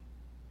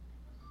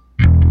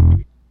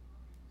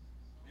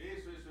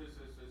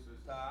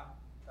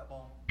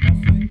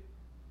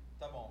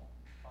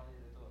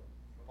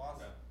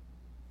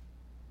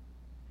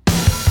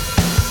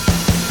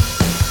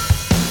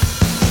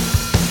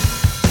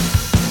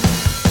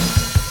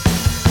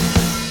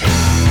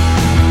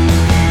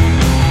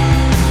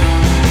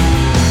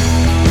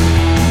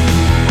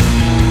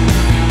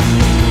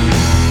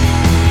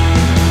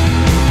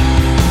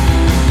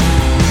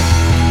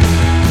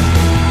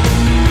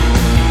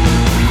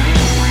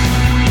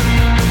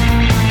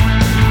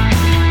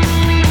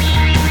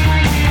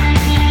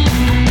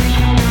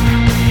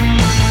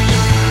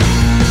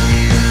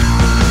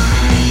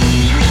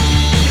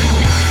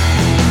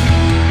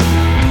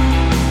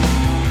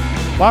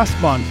Last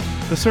month,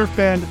 the surf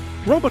band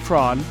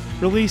Robotron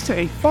released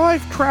a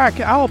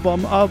 5-track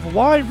album of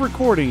live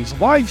recordings,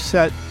 Live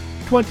Set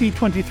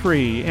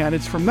 2023, and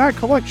it's from that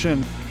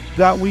collection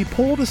that we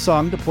pulled a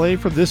song to play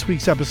for this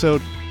week's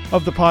episode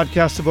of the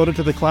podcast devoted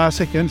to the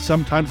classic and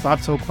sometimes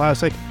not so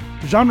classic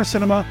genre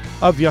cinema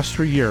of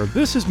yesteryear.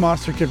 This is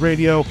Monster Kid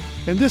Radio,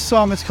 and this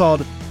song is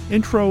called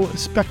Intro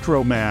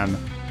Spectro Man.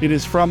 It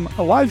is from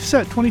a Live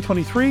Set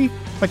 2023.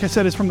 Like I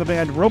said, it's from the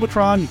band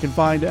Robotron. You can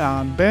find it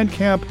on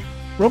Bandcamp,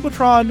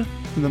 Robotron,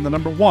 and then the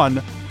number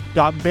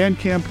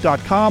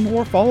 1.bandcamp.com,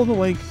 or follow the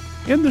link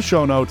in the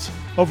show notes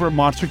over at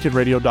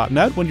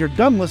monsterkidradio.net when you're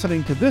done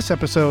listening to this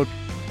episode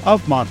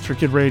of Monster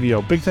Kid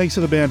Radio. Big thanks to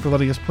the band for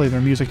letting us play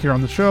their music here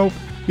on the show.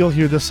 You'll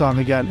hear this song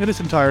again in its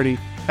entirety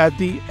at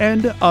the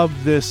end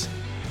of this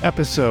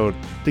episode.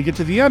 To get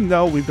to the end,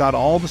 though, we've got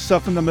all the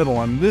stuff in the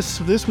middle, and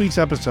this week's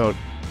episode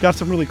got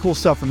some really cool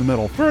stuff in the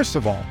middle. First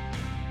of all,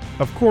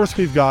 of course,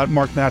 we've got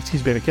Mark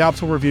Matsky's Beta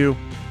Capsule review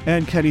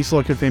and Kenny's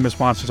look at famous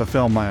monsters of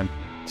Filmland.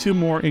 Two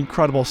more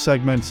incredible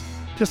segments,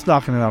 just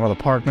knocking it out of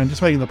the park, man,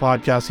 just making the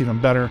podcast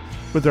even better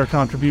with their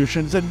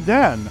contributions. And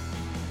then,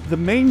 the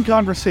main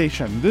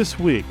conversation this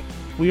week,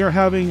 we are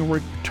having a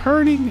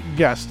returning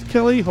guest,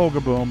 Kelly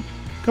Hogaboom,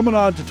 coming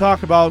on to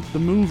talk about the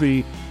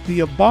movie The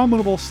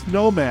Abominable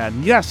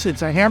Snowman. Yes,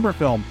 it's a Hammer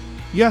film.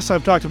 Yes,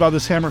 I've talked about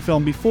this Hammer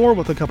film before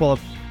with a couple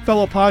of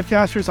fellow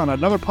podcasters on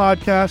another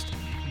podcast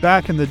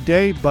back in the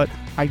day, but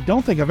I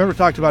don't think I've ever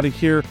talked about it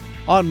here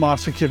on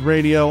Monster Kid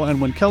Radio.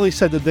 And when Kelly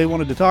said that they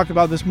wanted to talk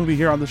about this movie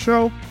here on the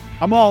show,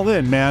 I'm all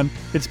in, man.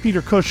 It's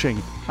Peter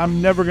Cushing.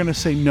 I'm never going to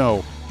say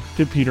no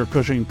to Peter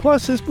Cushing.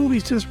 Plus, this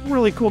movie's just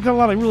really cool. Got a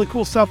lot of really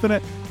cool stuff in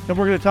it, and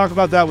we're going to talk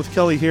about that with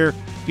Kelly here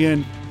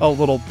in a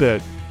little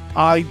bit.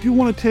 I do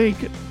want to take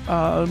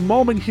a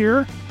moment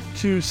here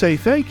to say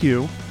thank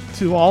you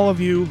to all of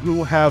you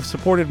who have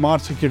supported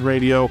Monster Kid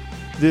Radio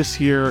this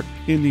year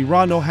in the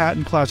Rondo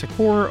Hatton Classic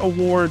Horror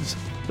Awards.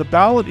 The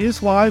ballot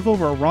is live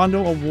over at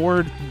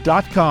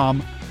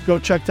rondoaward.com. Go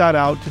check that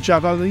out to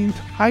check out the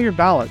entire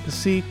ballot to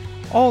see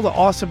all the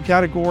awesome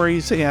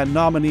categories and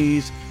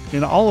nominees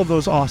in all of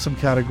those awesome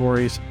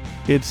categories.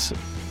 It's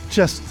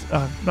just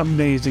an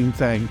amazing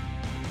thing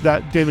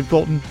that David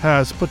Colton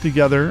has put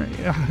together.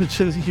 It's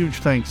just a huge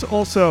thanks.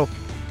 Also,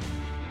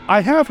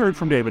 I have heard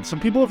from David. Some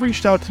people have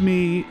reached out to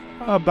me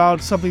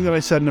about something that I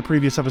said in a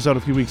previous episode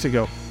a few weeks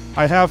ago.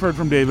 I have heard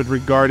from David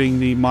regarding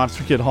the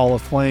Monster Kid Hall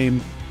of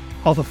Flame.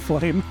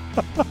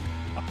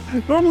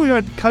 Normally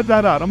I'd cut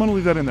that out. I'm going to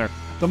leave that in there.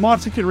 The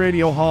Monster Kid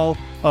Radio Hall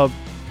of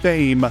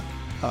Fame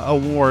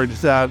award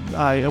that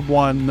I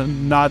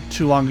won not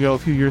too long ago, a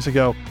few years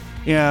ago.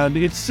 And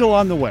it's still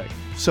on the way.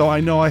 So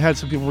I know I had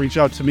some people reach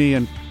out to me,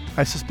 and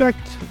I suspect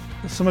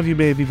some of you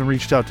may have even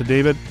reached out to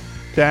David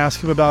to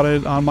ask him about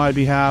it on my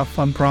behalf,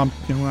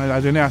 unprompted.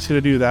 I didn't ask you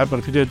to do that, but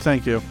if you did,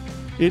 thank you.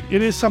 It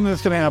is something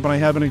that's going to happen. I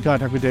have been in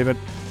contact with David.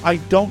 I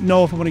don't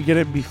know if I'm going to get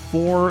it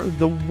before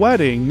the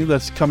wedding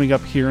that's coming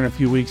up here in a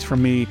few weeks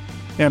from me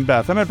and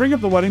Beth. And I bring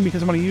up the wedding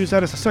because I'm going to use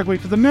that as a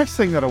segue to the next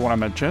thing that I want to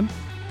mention.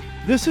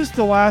 This is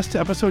the last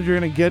episode you're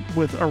going to get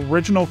with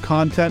original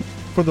content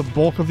for the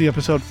bulk of the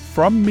episode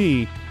from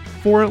me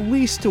for at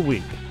least a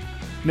week.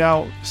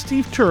 Now,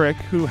 Steve Turek,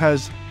 who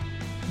has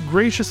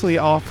graciously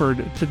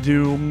offered to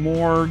do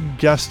more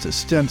guest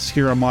stints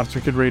here on Monster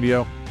Kid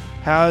Radio,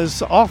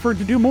 has offered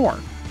to do more.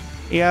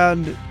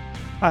 And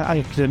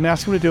I didn't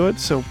ask him to do it,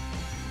 so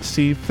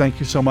Steve, thank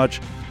you so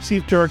much.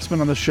 Steve Turek's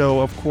been on the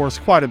show, of course,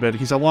 quite a bit.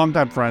 He's a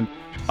longtime friend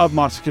of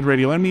Monster Kid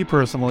Radio and me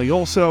personally.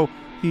 Also,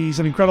 he's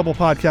an incredible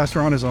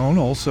podcaster on his own,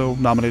 also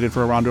nominated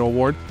for a Rondo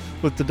Award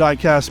with the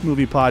Diecast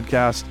Movie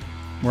Podcast,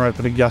 where I've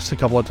been a guest a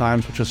couple of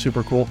times, which is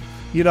super cool.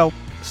 You know,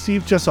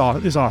 Steve just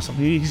is awesome.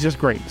 He's just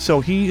great.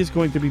 So he is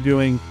going to be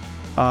doing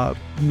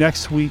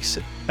next week's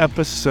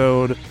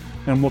episode,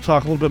 and we'll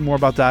talk a little bit more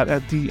about that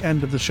at the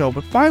end of the show.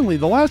 But finally,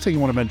 the last thing I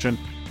want to mention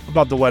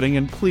about the wedding,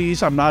 and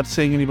please, I'm not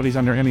saying anybody's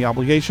under any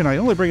obligation. I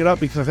only bring it up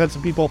because I've had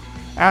some people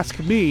ask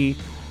me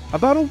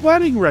about a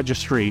wedding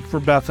registry for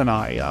Beth and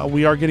I.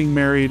 We are getting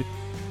married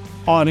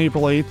on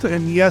April 8th,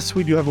 and yes,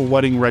 we do have a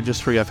wedding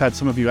registry. I've had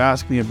some of you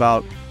ask me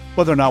about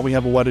whether or not we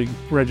have a wedding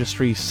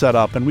registry set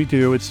up, and we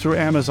do. It's through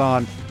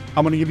Amazon.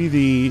 I'm going to give you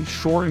the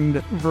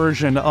shortened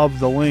version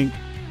of the link,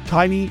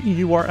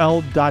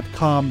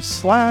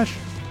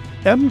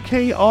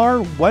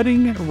 tinyurl.com/MKR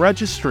Wedding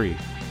Registry.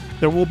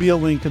 There will be a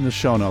link in the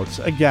show notes.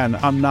 Again,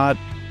 I'm not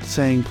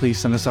saying please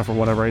send us stuff or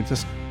whatever. I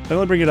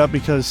only bring it up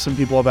because some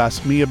people have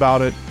asked me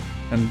about it,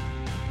 and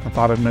I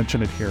thought I'd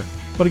mention it here.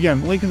 But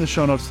again, link in the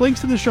show notes.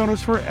 Links in the show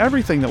notes for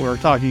everything that we're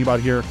talking about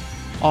here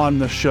on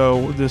the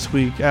show this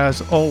week,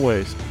 as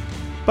always.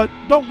 But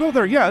don't go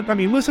there yet. I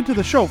mean, listen to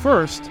the show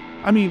first.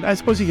 I mean, I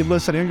suppose you can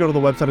listen and go to the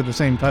website at the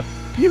same time.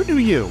 You do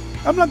you.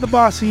 I'm not the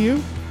boss of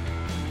you.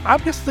 I'm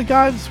just the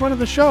guy that's running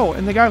the show,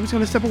 and the guy who's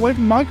going to step away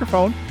from the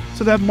microphone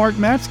so that Mark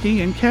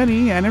Matsky and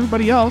Kenny and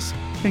everybody else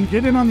can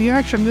get in on the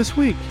action this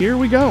week. Here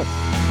we go.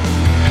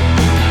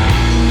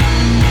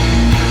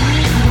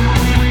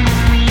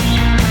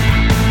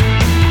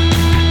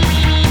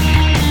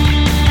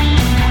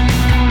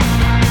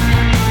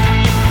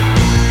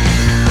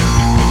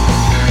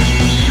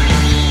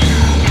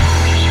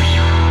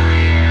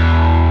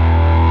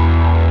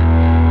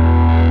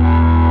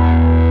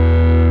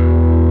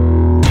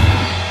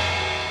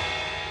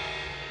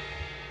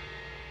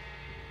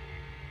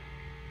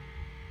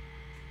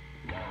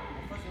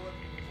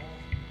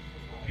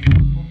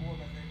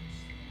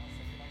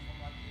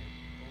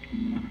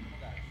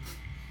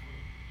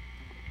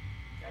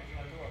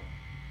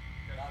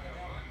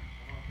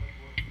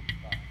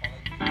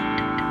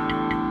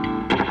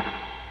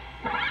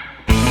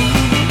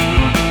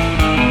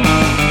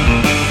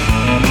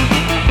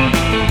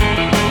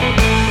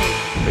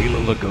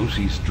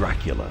 Lugosi's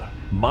Dracula,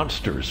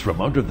 Monsters from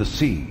Under the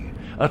Sea,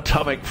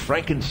 Atomic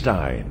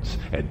Frankensteins,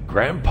 and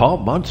Grandpa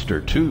Monster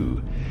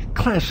 2.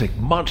 Classic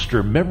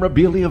monster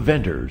memorabilia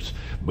vendors,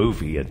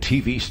 movie and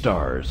TV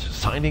stars,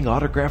 signing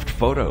autographed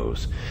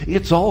photos.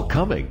 It's all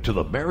coming to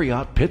the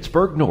Marriott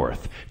Pittsburgh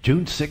North,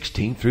 June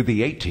 16th through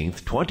the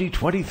 18th,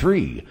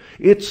 2023.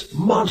 It's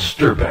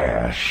Monster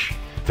Bash.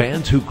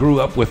 Fans who grew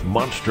up with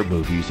monster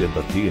movies in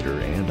the theater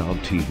and on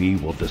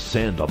TV will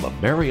descend on the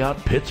Marriott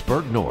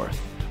Pittsburgh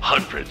North.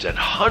 Hundreds and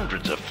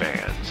hundreds of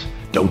fans.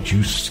 Don't you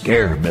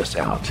miss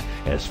out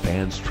as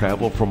fans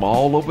travel from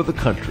all over the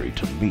country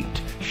to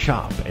meet,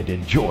 shop, and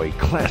enjoy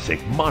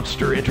classic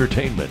monster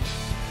entertainment.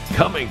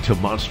 Coming to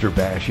Monster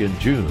Bash in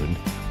June,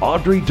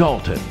 Audrey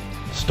Dalton,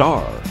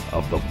 star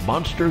of The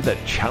Monster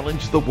That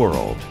Challenged the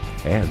World,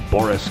 and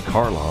Boris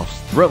Karloff's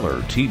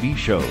Thriller TV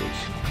shows.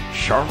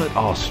 Charlotte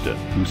Austin,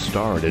 who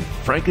starred in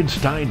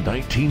Frankenstein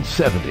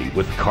 1970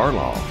 with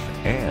Karloff,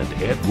 and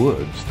Ed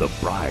Wood's The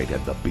Bride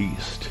and the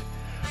Beast.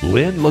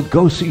 Lynn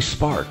Lugosi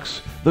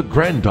Sparks, the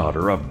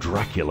granddaughter of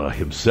Dracula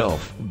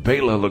himself,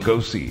 Bela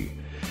Lugosi.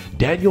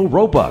 Daniel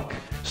Roebuck,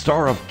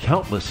 star of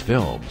countless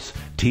films,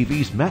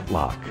 TV's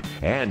Matlock,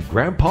 and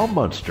Grandpa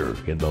Munster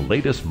in the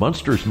latest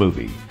Munsters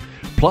movie.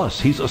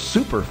 Plus, he's a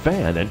super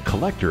fan and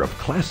collector of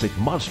classic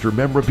monster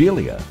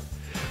memorabilia.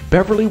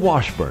 Beverly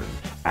Washburn,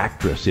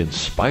 actress in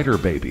Spider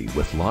Baby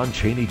with Lon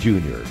Chaney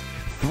Jr.,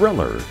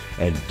 Thriller,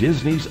 and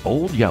Disney's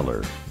Old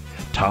Yeller.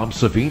 Tom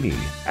Savini,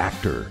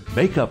 actor,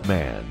 makeup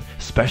man,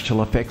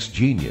 special effects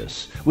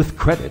genius, with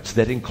credits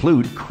that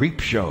include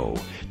Creepshow,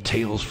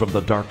 Tales from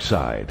the Dark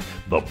Side,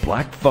 The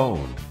Black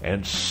Phone,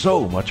 and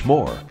so much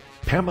more.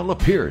 Pamela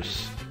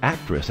Pierce,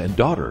 actress and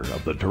daughter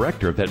of the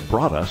director that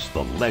brought us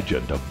The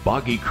Legend of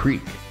Boggy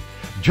Creek.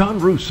 John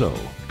Russo,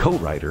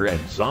 co-writer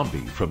and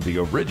zombie from the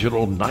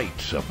original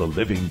Night of the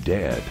Living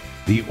Dead,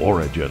 the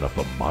origin of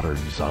the modern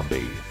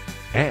zombie.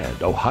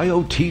 And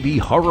Ohio TV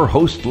horror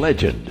host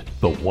legend,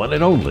 the one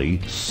and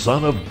only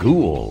Son of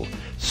Ghoul,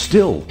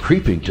 still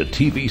creeping to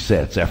TV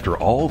sets after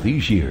all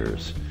these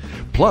years.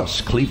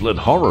 Plus Cleveland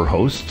horror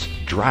hosts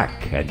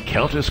Drac and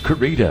Countess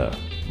Carita.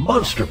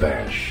 Monster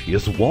Bash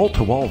is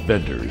wall-to-wall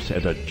vendors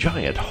and a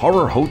giant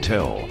horror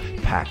hotel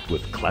packed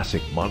with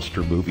classic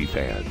monster movie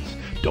fans.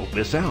 Don't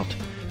miss out.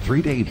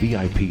 3-day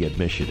VIP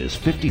admission is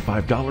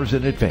 $55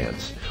 in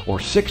advance or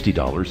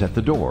 $60 at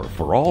the door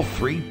for all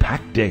 3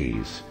 packed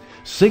days.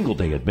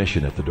 Single-day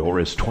admission at the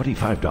door is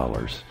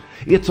 $25.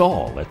 It's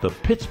all at the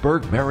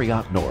Pittsburgh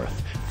Marriott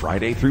North,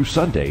 Friday through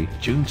Sunday,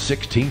 June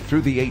 16th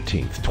through the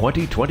 18th,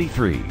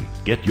 2023.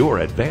 Get your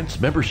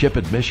advanced membership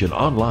admission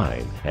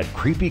online at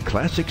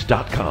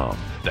creepyclassics.com.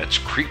 That's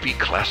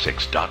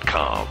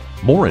creepyclassics.com.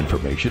 More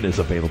information is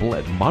available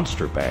at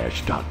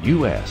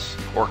monsterbash.us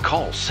or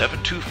call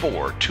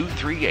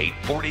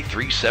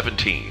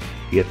 724-238-4317.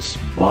 It's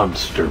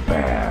Monster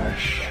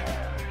Bash.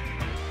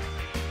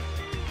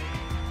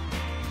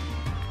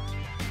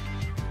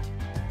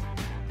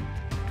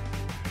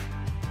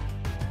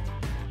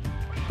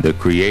 The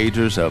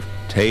creators of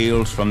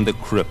Tales from the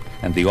Crypt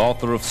and the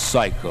author of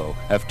Psycho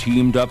have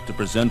teamed up to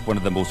present one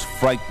of the most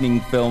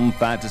frightening film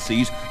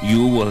fantasies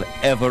you will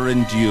ever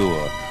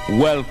endure.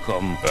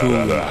 Welcome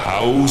to the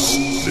house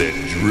that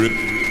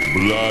dripped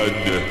blood.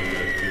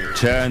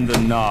 Turn the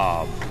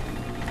knob,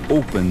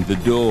 open the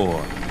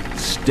door,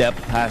 step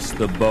past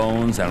the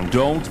bones, and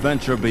don't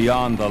venture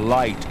beyond the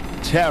light.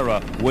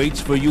 Terror waits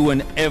for you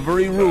in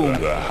every room.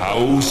 The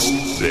house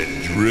that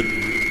dripped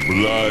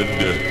blood.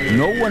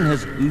 No one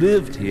has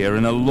lived here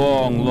in a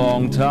long,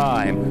 long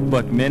time,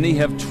 but many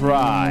have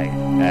tried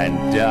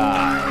and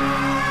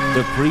died.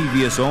 The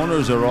previous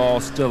owners are all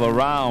still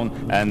around,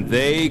 and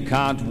they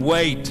can't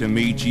wait to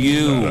meet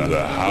you.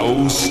 The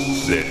house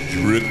that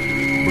dripped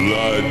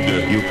blood.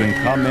 You can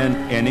come in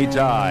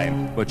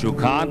anytime, but you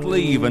can't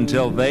leave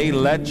until they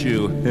let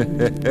you.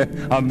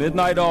 A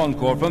midnight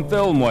encore from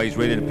Filmways,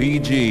 rated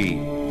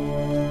PG.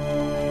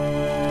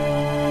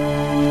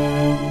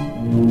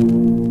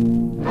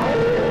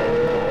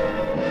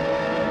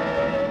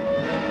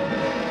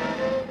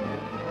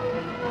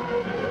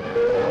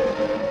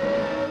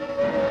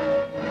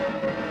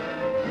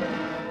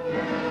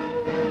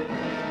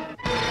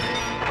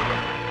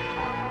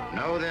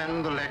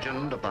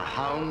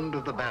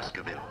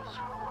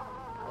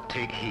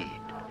 Take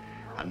heed,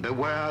 and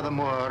beware the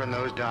more in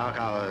those dark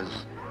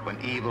hours when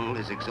evil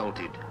is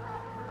exalted,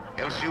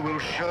 else you will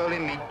surely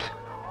meet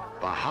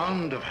the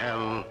Hound of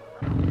Hell,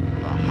 the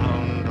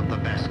Hound of the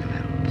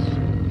Baskervilles.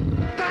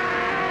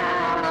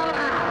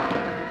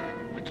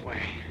 Which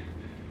way?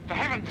 For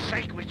heaven's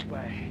sake, which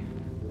way?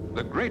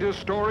 The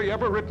greatest story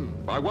ever written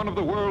by one of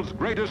the world's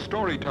greatest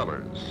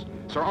storytellers,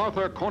 Sir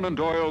Arthur Conan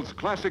Doyle's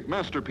classic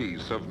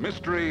masterpiece of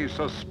mystery,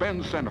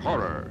 suspense, and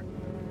horror,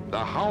 The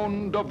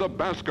Hound of the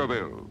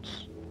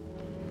Baskervilles.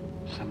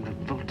 Some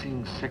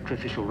revolting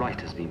sacrificial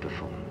rite has been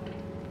performed.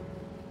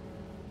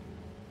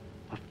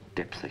 What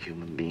depths a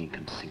human being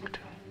can sink to.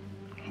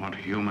 What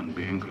human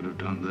being could have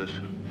done this?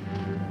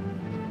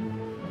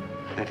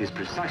 That is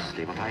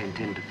precisely what I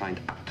intend to find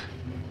out.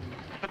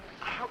 But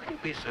how can you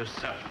be so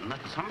certain that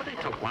somebody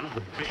took one of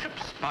the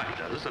bishop's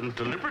spiders and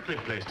deliberately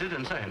placed it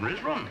in Sir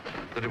Henry's room?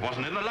 That it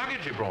wasn't in the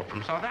luggage he brought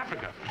from South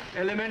Africa?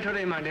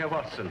 Elementary, my dear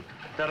Watson.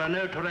 There are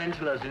no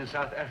tarantulas in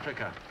South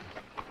Africa.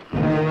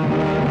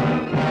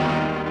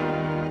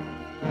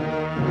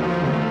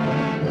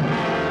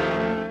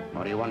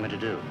 What do you want me to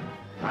do?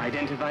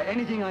 Identify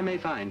anything I may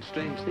find.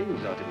 Strange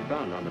things are to be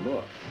found on the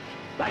moor.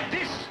 Like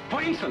this,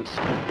 for instance.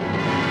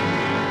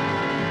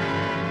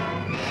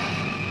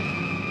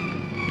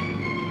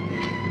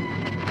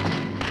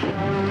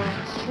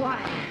 Why?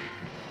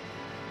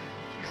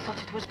 You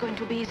thought it was going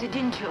to be easy,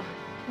 didn't you?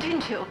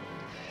 Didn't you?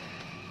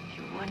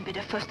 You won't be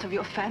the first of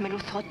your family who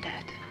thought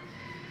that.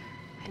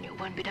 And you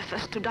won't be the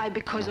first to die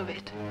because of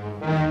it.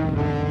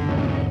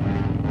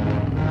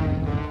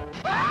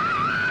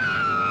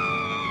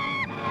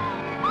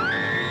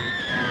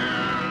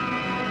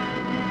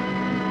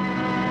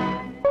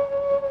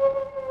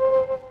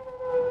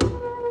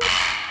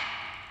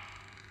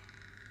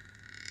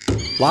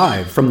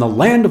 Live from the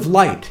Land of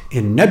Light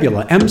in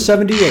Nebula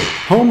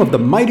M78, home of the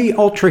mighty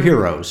Ultra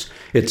Heroes,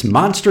 it's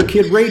Monster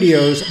Kid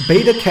Radio's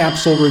Beta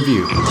Capsule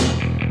Review.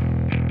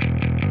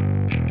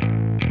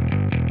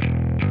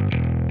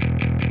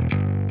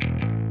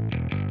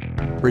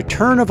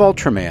 Return of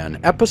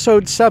Ultraman,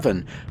 Episode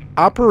 7,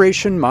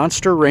 Operation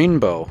Monster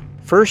Rainbow,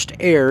 first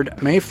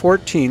aired May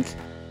 14th,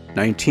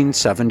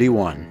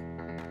 1971.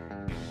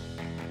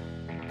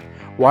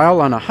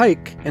 While on a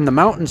hike in the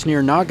mountains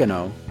near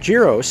Nagano,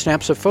 Jiro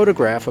snaps a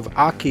photograph of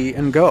Aki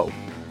and Go.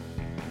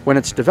 When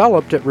it's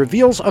developed, it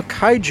reveals a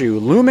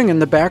kaiju looming in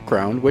the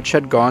background which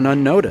had gone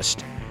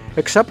unnoticed,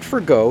 except for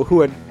Go,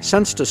 who had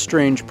sensed a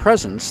strange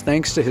presence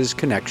thanks to his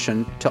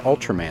connection to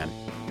Ultraman.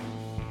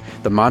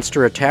 The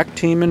monster attack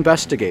team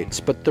investigates,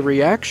 but the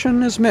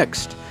reaction is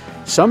mixed.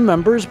 Some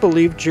members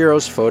believe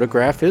Jiro's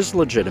photograph is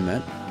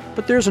legitimate,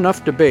 but there's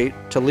enough debate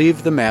to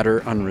leave the matter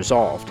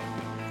unresolved.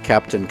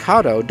 Captain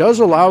Kato does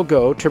allow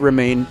Go to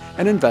remain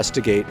and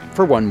investigate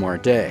for one more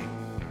day.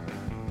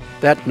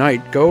 That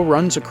night, Go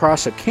runs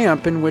across a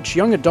camp in which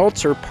young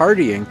adults are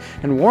partying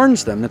and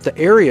warns them that the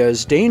area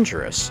is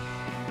dangerous.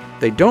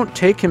 They don't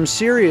take him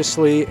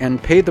seriously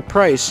and pay the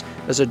price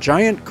as a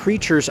giant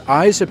creature's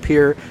eyes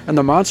appear and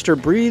the monster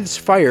breathes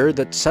fire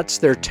that sets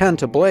their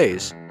tent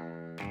ablaze.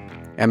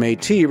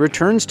 MAT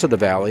returns to the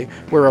valley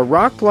where a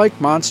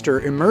rock-like monster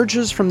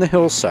emerges from the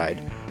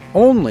hillside,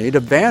 only to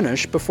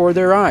vanish before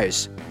their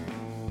eyes.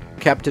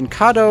 Captain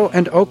Kato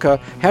and Oka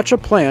hatch a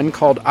plan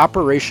called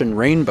Operation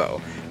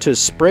Rainbow to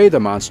spray the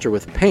monster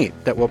with paint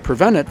that will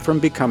prevent it from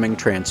becoming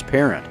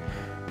transparent.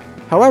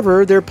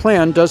 However, their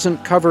plan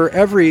doesn't cover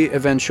every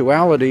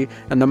eventuality,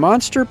 and the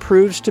monster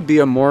proves to be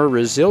a more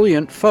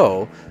resilient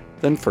foe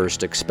than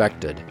first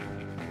expected.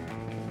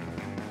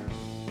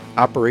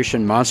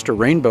 Operation Monster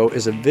Rainbow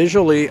is a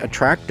visually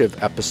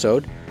attractive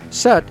episode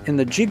set in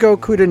the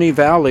Jigo-Kudani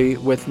Valley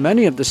with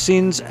many of the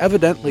scenes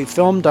evidently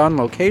filmed on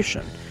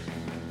location.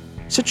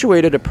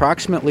 Situated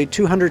approximately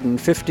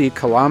 250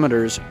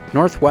 kilometers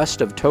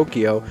northwest of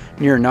Tokyo,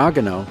 near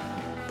Nagano,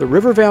 the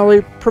river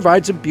valley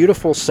provides a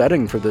beautiful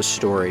setting for this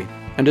story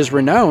and is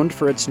renowned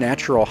for its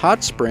natural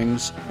hot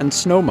springs and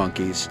snow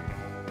monkeys.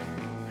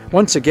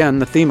 Once again,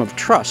 the theme of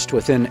trust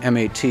within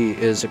MAT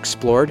is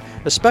explored,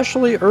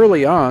 especially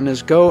early on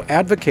as Go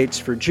advocates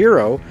for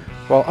Jiro,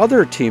 while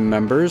other team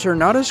members are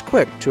not as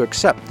quick to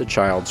accept the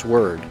child's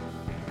word.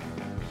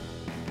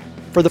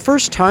 For the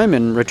first time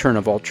in Return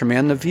of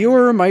Ultraman, the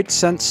viewer might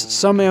sense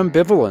some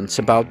ambivalence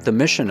about the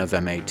mission of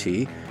MAT.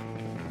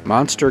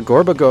 Monster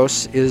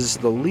Gorbagos is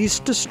the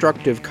least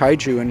destructive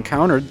kaiju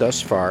encountered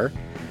thus far,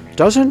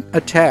 doesn't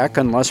attack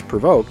unless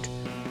provoked,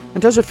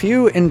 and has a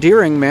few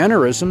endearing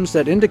mannerisms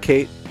that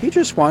indicate he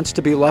just wants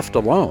to be left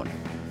alone.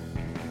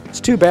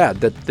 It's too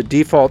bad that the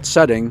default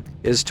setting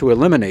is to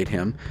eliminate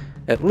him.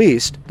 At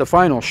least, the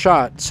final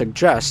shot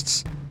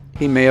suggests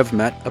he may have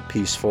met a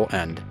peaceful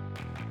end.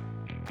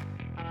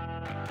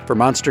 For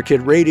Monster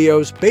Kid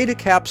Radio's Beta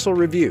Capsule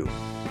Review,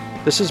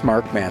 this is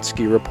Mark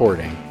Matsky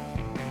reporting.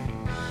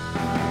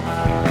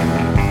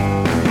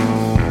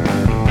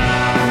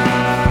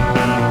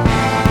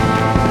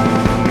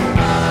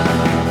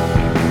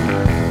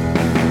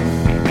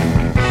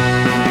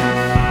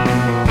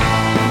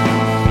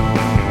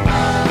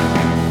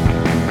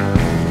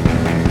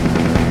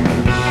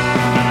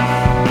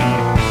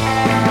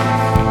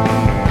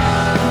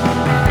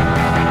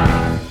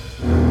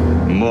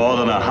 More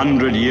than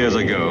 100 years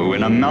ago,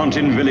 in a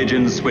mountain village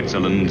in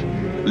Switzerland,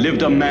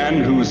 lived a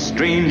man whose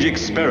strange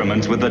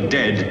experiments with the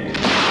dead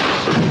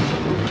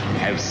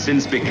have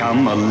since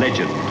become a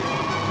legend.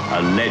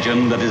 A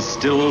legend that is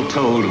still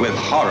told with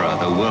horror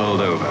the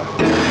world over.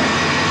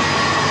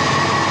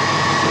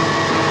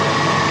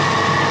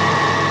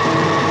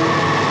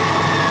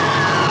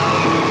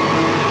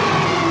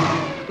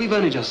 We've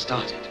only just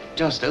started,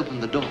 just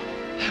opened the door.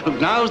 Look,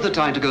 now's the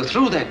time to go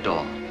through that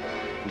door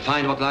and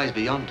find what lies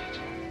beyond it.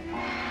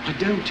 But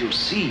don't you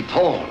see,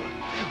 Paul?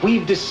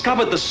 We've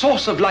discovered the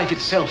source of life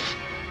itself,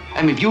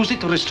 and we've used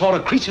it to restore a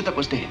creature that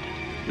was dead.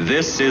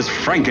 This is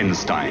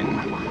Frankenstein,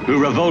 who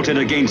revolted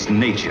against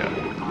nature,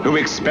 who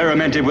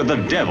experimented with the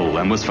devil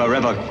and was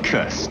forever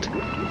cursed.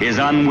 His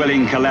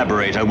unwilling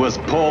collaborator was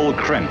Paul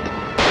Kremp.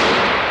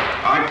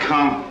 I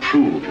can't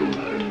prove you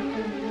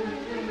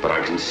murdered, but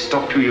I can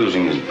stop you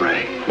using his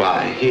brain.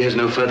 Why, he has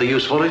no further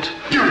use for it?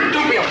 Don't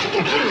be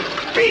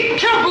Be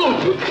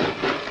careful!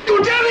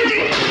 You damage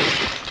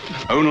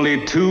it!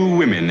 Only 2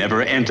 women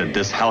ever entered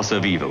this house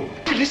of evil.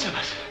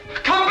 Elizabeth,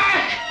 come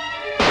back!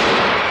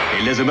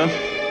 Elizabeth,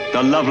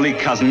 the lovely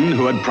cousin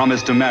who had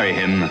promised to marry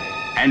him,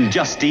 and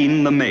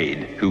Justine, the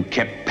maid, who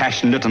kept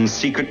passionate and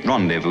secret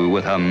rendezvous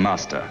with her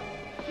master.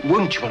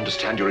 Won't you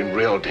understand you're in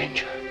real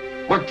danger?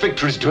 What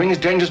Victor is doing is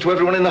dangerous to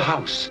everyone in the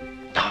house.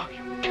 Now,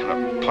 you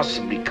cannot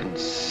possibly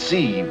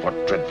conceive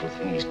what dreadful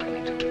thing he's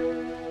planning to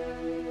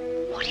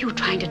do. What are you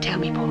trying to tell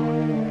me, Paul?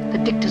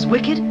 That Victor's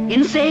wicked?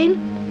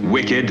 Insane?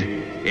 Wicked,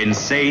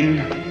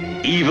 insane,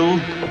 evil.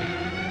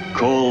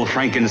 Call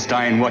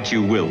Frankenstein what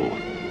you will.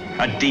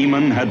 A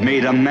demon had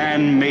made a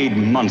man-made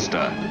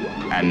monster,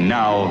 and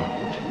now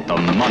the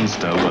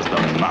monster was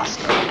the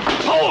master.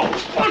 Oh,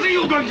 what are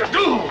you going to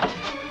do?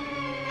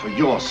 For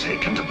your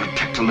sake and to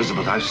protect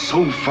Elizabeth, I've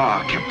so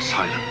far kept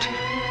silent.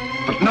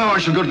 But now I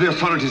shall go to the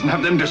authorities and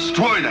have them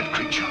destroy that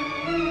creature.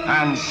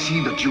 And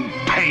see that you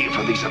pay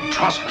for these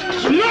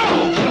atrocities.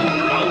 No!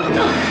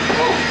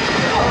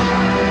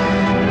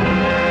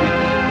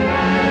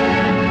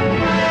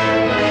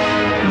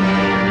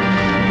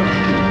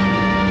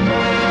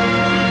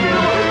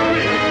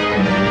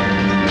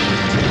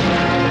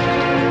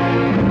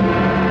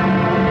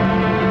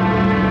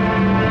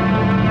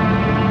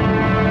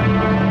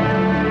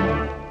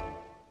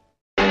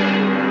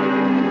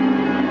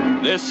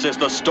 This is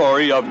the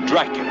story of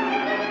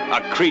Dracula,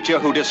 a creature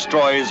who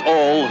destroys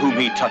all whom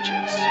he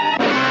touches.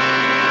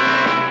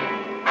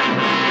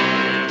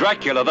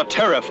 Dracula the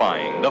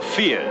terrifying, the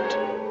feared,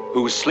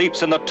 who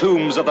sleeps in the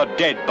tombs of the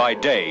dead by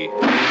day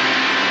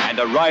and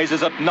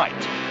arises at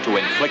night to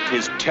inflict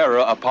his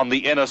terror upon the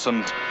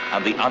innocent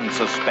and the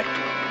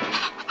unsuspecting.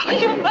 Oh,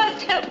 you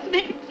must help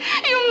me.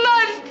 You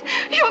must.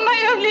 You're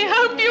my only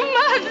hope. You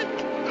must.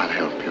 I'll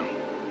help you.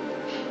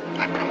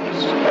 I promise.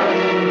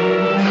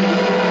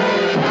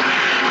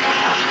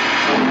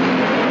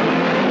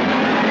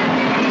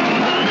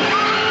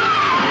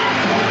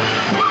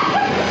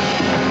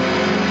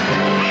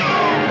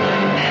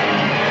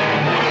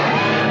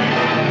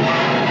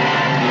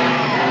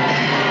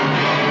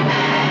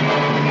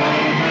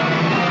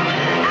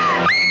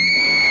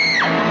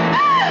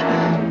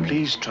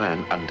 Please try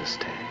and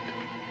understand.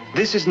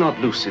 This is not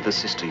Lucy, the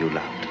sister you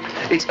loved.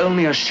 It's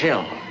only a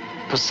shell,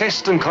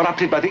 possessed and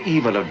corrupted by the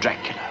evil of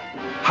Dracula.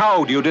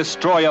 How do you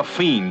destroy a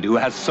fiend who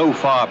has so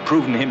far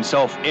proven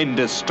himself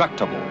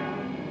indestructible?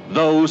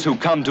 Those who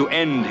come to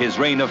end his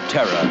reign of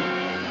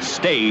terror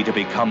stay to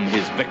become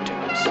his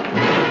victims.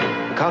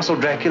 Castle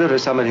Dracula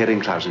is somewhere here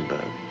in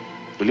Klausenberg.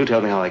 Will you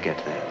tell me how I get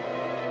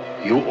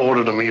there? You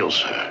ordered a meal,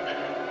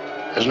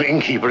 sir. As an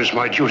innkeeper, it's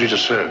my duty to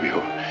serve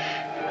you.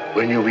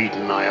 When you've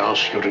eaten, I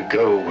ask you to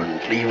go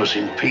and leave us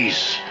in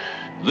peace.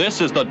 This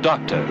is the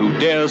doctor who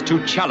dares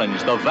to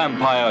challenge the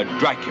vampire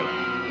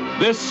Dracula.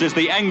 This is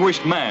the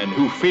anguished man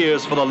who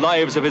fears for the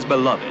lives of his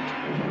beloved,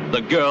 the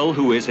girl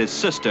who is his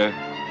sister,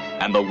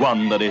 and the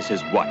one that is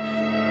his wife.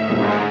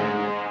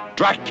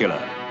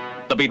 Dracula,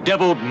 the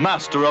bedeviled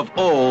master of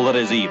all that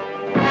is evil.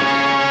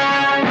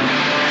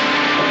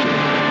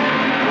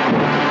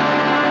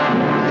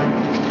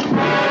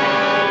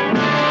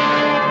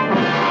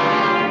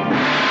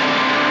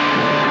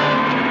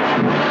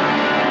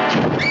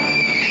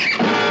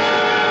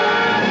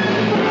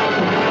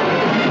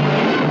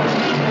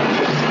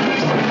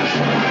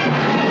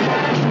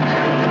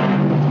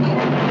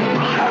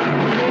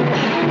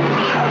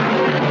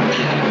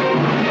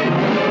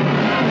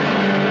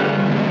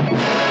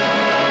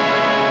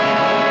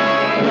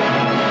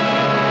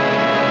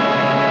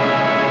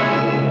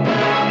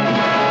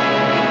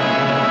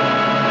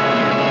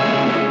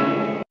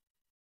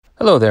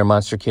 Hello there,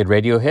 Monster Kid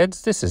Radio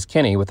heads. This is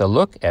Kenny with a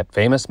look at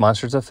famous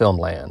monsters of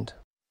filmland.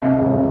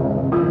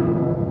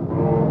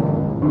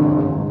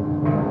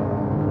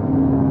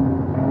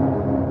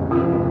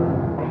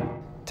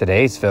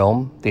 Today's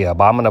film, The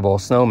Abominable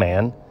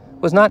Snowman,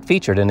 was not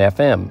featured in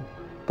FM,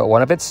 but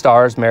one of its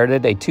stars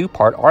merited a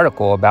 2-part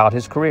article about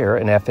his career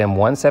in FM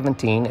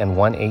 117 and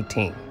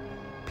 118,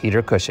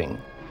 Peter Cushing.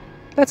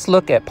 Let's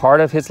look at part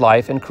of his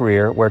life and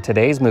career where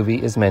today's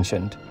movie is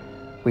mentioned.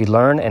 We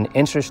learn an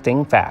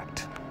interesting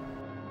fact.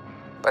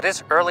 But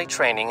his early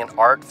training in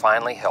art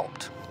finally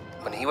helped.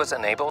 When he was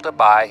unable to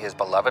buy his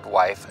beloved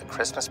wife a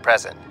Christmas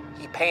present,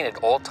 he painted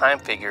old-time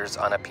figures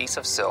on a piece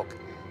of silk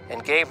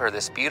and gave her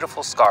this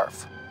beautiful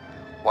scarf.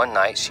 One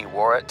night she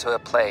wore it to a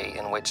play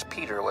in which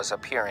Peter was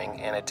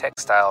appearing, and a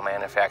textile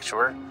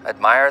manufacturer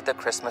admired the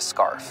Christmas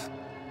scarf.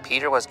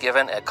 Peter was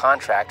given a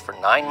contract for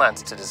 9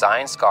 months to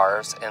design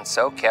scarves and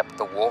so kept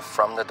the wolf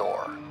from the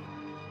door.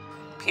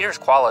 Peter's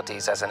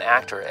qualities as an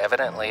actor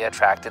evidently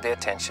attracted the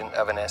attention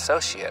of an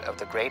associate of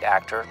the great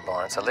actor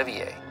Laurence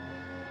Olivier.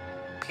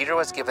 Peter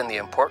was given the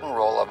important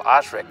role of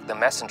Osric the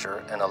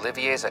Messenger in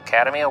Olivier's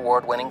Academy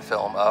Award-winning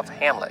film of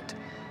Hamlet,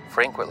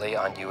 frequently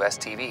on US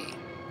TV.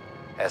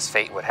 As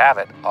fate would have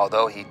it,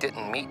 although he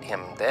didn't meet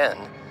him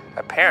then,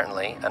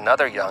 apparently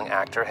another young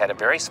actor had a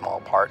very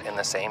small part in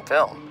the same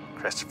film,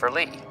 Christopher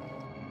Lee.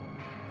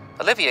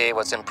 Olivier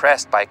was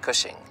impressed by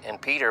Cushing,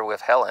 and Peter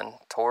with Helen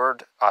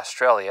toured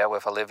Australia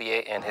with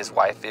Olivier and his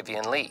wife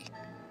Vivian Lee.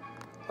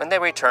 When they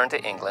returned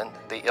to England,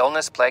 the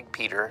illness-plagued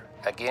Peter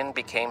again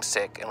became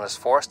sick and was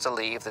forced to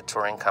leave the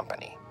touring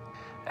company.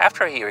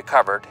 After he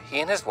recovered, he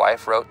and his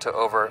wife wrote to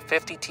over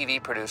 50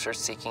 TV producers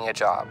seeking a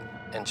job,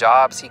 and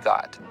jobs he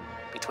got.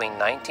 Between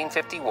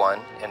 1951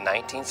 and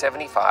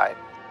 1975,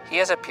 he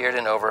has appeared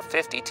in over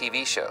 50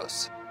 TV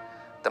shows.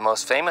 The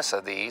most famous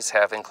of these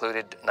have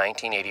included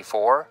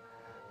 1984,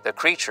 The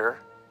Creature.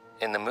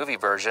 In the movie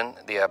version,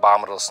 The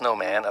Abominable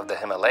Snowman of the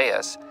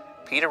Himalayas,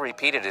 Peter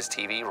repeated his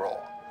TV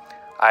role.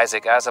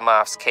 Isaac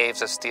Asimov's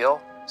Caves of Steel,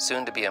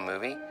 soon to be a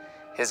movie,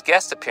 his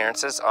guest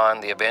appearances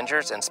on The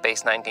Avengers and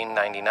Space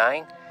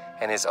 1999,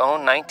 and his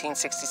own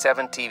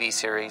 1967 TV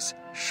series,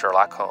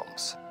 Sherlock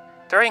Holmes.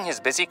 During his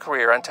busy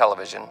career on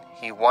television,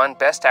 he won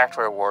Best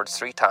Actor awards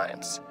 3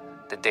 times,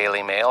 the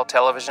Daily Mail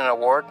Television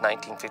Award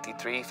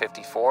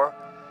 1953-54,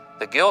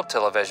 the Guild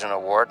Television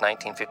Award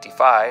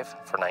 1955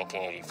 for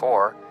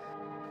 1984,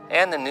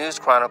 and the News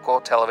Chronicle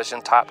Television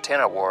Top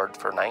 10 Award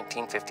for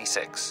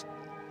 1956.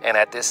 And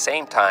at this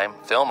same time,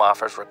 film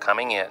offers were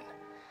coming in.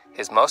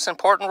 His most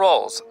important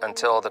roles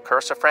until The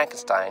Curse of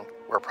Frankenstein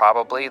were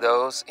probably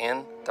those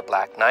in The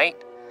Black Knight,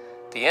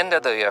 The End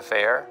of the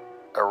Affair,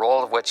 a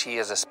role of which he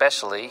is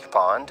especially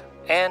fond,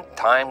 and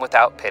Time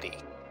Without Pity.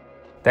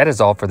 That is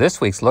all for this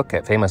week's look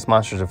at famous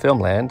monsters of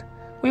Filmland.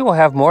 We will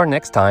have more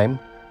next time.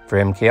 For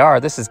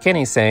MKR, this is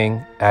Kenny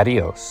saying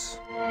adios.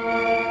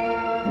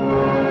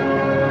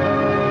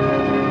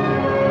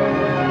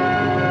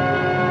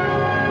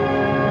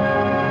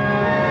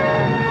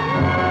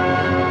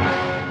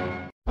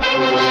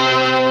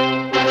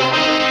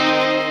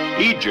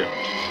 Egypt,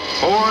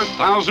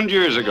 4,000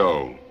 years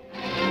ago.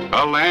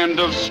 A land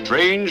of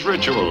strange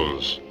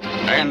rituals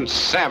and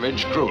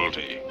savage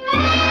cruelty.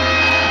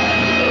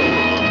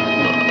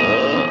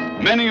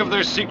 Many of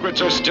their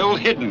secrets are still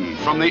hidden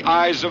from the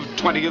eyes of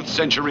 20th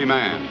century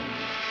man.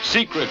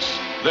 Secrets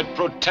that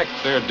protect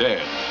their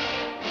dead.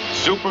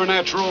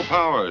 Supernatural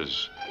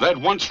powers that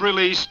once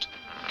released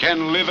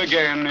can live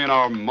again in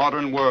our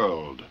modern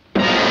world.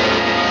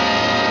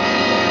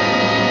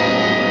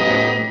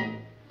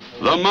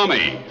 The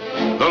Mummy,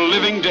 the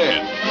living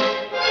dead,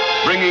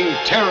 bringing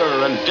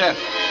terror and death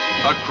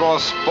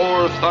across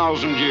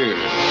 4,000 years.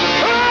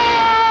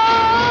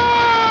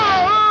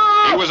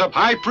 He was a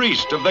high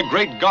priest of the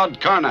great god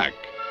Karnak,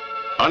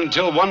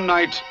 until one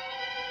night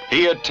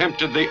he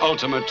attempted the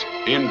ultimate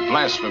in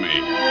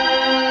blasphemy.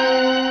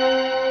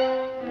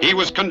 He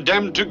was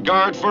condemned to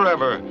guard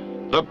forever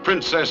the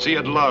princess he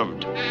had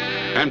loved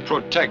and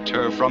protect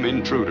her from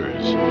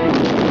intruders.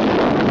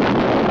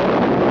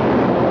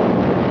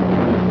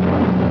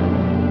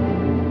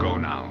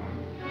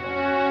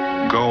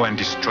 Go and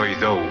destroy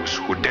those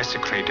who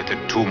desecrated the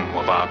tomb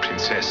of our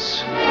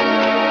princess.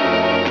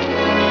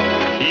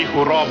 He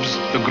who robs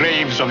the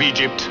graves of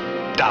Egypt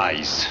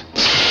dies.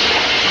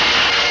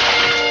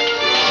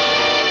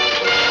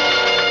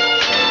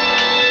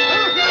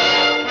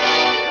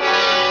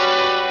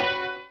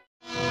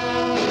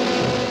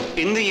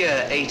 In the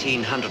year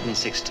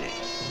 1860,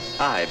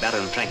 I,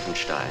 Baron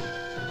Frankenstein,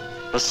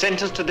 was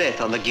sentenced to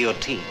death on the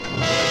guillotine.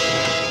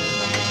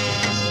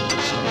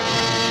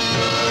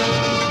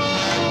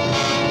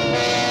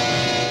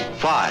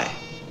 Why?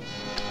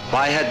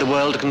 Why had the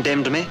world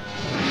condemned me?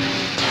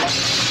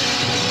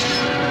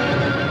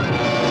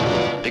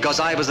 Because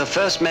I was the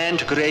first man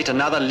to create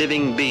another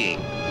living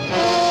being.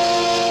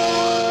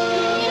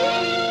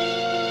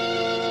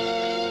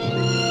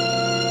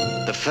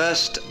 The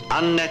first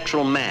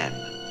unnatural man.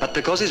 But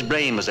because his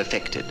brain was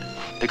affected,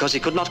 because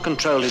he could not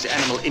control his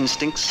animal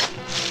instincts,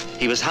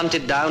 he was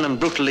hunted down and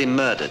brutally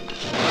murdered.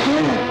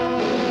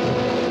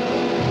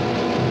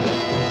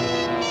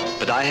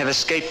 But I have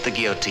escaped the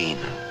guillotine,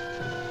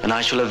 and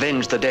I shall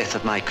avenge the death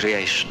of my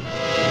creation.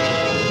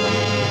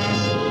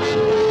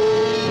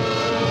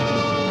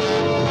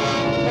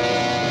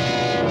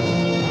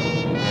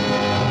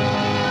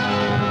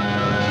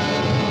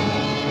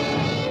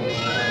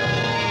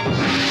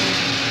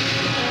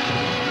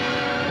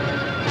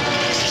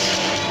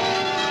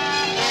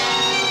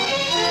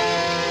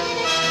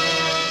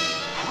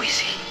 Who is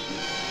he?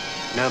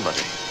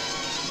 Nobody.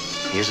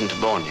 He isn't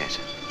born yet.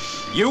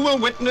 You will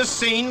witness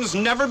scenes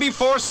never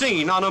before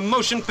seen on a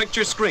motion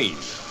picture screen.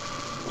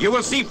 You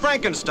will see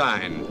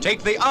Frankenstein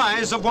take the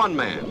eyes of one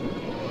man,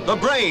 the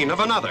brain of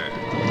another.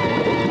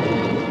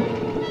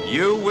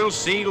 You will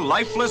see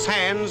lifeless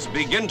hands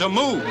begin to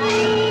move.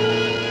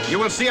 You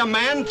will see a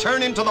man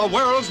turn into the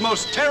world's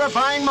most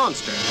terrifying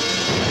monster.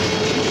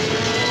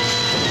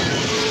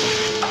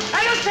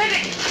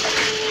 Anesthetic!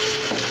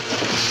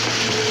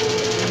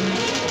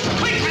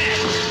 Quick, man!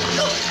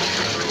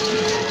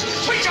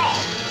 Switch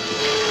off!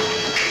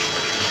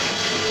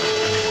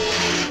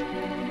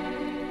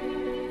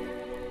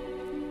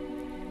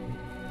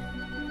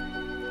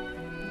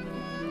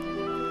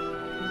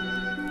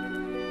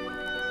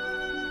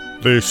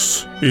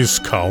 This is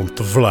Count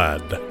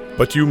Vlad,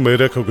 but you may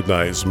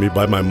recognize me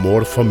by my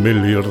more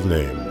familiar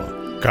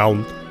name,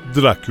 Count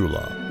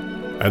Dracula,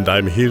 and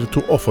I'm here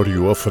to offer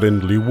you a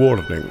friendly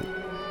warning.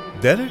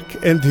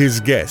 Derek and his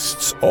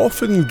guests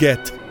often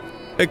get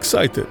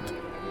excited,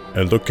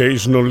 and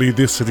occasionally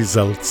this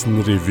results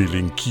in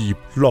revealing key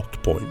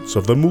plot points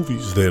of the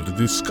movies they're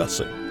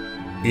discussing.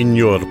 In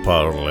your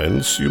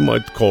parlance, you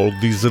might call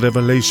these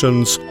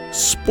revelations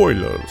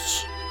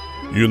spoilers.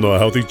 You know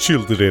how the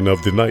children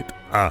of the night,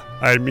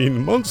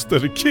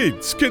 monster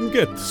kids, can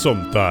get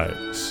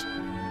sometimes.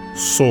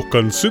 So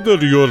consider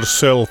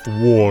yourself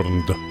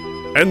warned,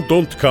 and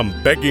don't come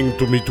begging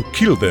to me to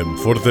kill them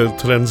for their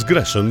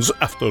transgressions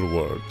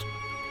afterward.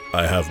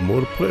 I have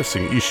more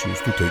pressing issues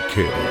to take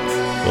care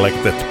of, like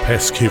that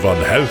pesky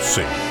Van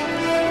Helsing.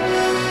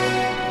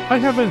 I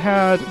haven't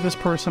had this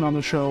person on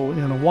the show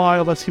in a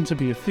while. That seems to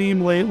be a theme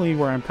lately,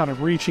 where I'm kind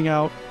of reaching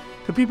out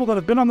to people that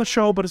have been on the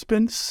show, but it's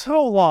been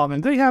so long,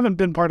 and they haven't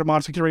been part of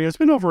Monster Kid Radio. It's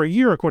been over a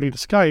year, according to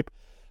Skype,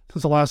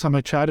 since the last time I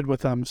chatted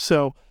with them.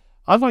 So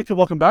I'd like to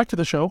welcome back to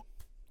the show,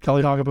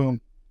 Kelly Hogaboom.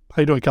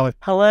 How you doing, Kelly?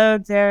 Hello,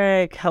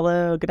 Derek.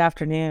 Hello. Good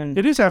afternoon.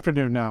 It is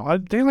afternoon now.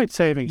 Daylight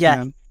savings, yes.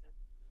 Man.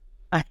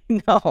 I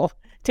know.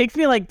 Takes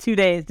me like 2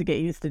 days to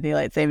get used to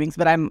daylight savings,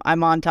 but I'm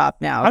on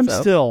top now. I'm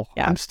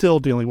still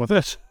dealing with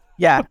it.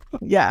 Yeah.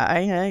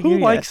 I Who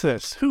likes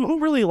this? Who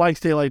really likes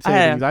daylight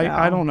savings?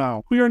 I don't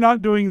know. We are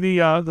not doing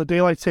the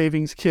daylight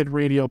savings kid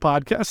radio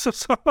podcast,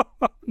 so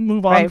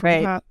move on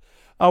from that.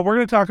 We're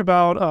going to talk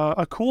about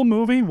a cool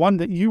movie, one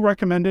that you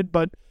recommended,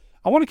 but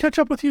I want to catch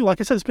up with you. Like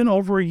I said, it's been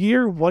over a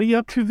year. What are you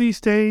up to these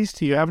days?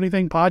 Do you have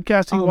anything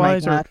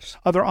podcasting-wise or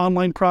other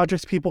online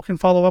projects people can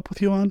follow up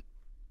with you on?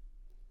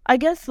 I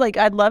guess,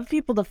 I'd love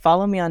people to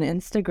follow me on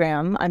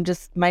Instagram. I'm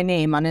just my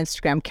name on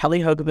Instagram,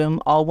 Kelly Hogaboom,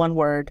 all one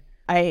word.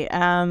 I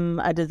am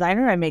a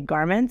designer. I make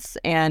garments,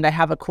 and I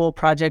have a cool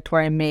project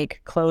where I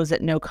make clothes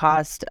at no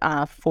cost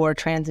for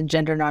trans and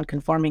gender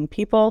nonconforming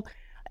people.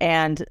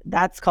 And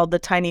that's called the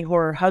Tiny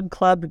Horror Hug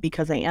Club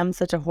because I am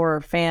such a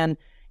horror fan.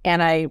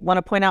 And I want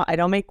to point out, I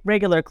don't make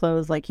regular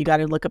clothes. You got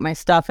to look at my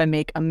stuff. I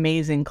make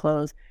amazing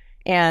clothes.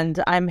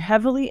 And I'm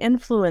heavily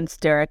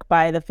influenced, Derek,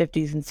 by the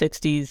 50s and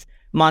 60s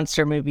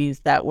monster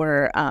movies that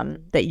were,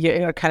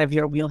 that are kind of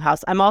your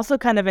wheelhouse. I'm also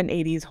kind of an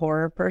 80s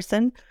horror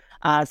person,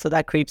 so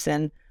that creeps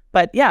in.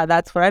 But yeah,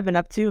 that's what I've been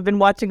up to. I've been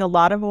watching a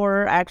lot of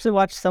horror. I actually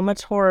watched so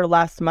much horror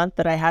last month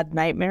that I had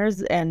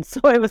nightmares. And so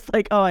I was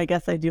like, I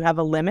guess I do have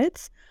a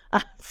limit.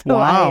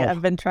 Wow.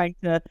 I've been trying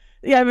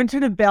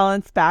to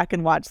balance back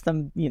and watch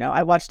some,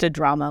 I watched a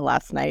drama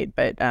last night.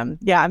 But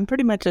I'm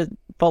pretty much a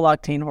full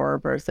octane horror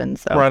person.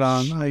 So right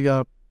on.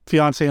 My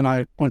fiance and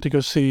I went to go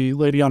see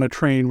Lady on a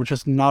Train, which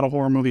is not a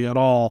horror movie at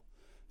all,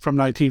 from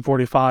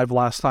 1945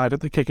 last night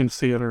at the Kickens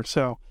Theater.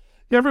 So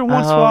every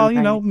once in a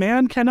while,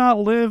 man cannot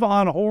live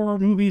on horror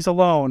movies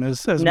alone,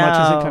 as much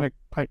as it kind of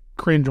I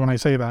cringe when I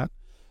say that.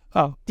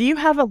 Oh, do you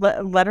have a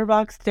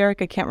letterbox,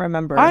 Derek? I can't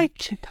remember. I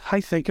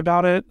think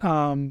about it.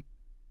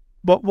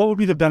 What would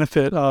be the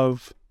benefit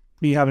of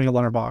me having a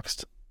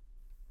letterboxd?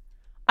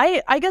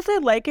 I guess I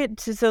like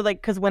it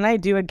because when I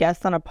do a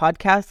guest on a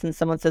podcast and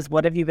someone says,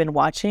 "What have you been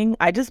watching?"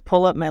 I just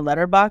pull up my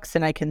letterbox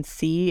and I can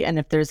see, and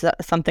if there's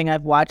something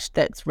I've watched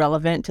that's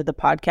relevant to the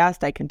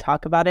podcast, I can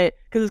talk about it.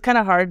 Because it's kind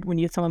of hard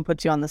when someone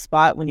puts you on the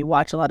spot when you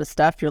watch a lot of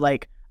stuff. You're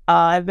like,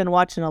 I've been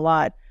watching a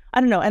lot.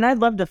 I don't know, and I'd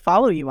love to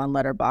follow you on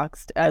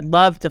Letterboxd. I'd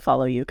love to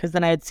follow you because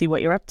then I'd see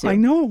what you're up to. I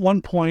know at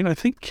one point, I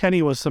think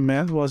Kenny was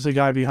the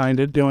guy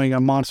behind it, doing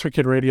a Monster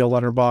Kid Radio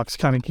letterbox,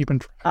 kind of keeping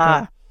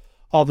track of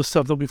all the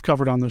stuff that we've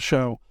covered on the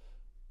show.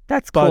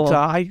 That's cool. But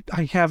I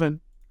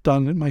haven't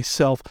done it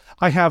myself.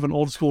 I have an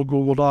old school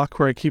Google Doc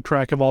where I keep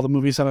track of all the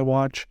movies that I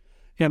watch.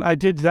 And I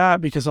did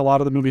that because a lot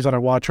of the movies that I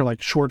watch are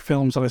like short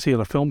films that I see at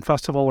a film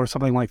festival or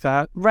something like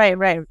that.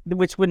 Right.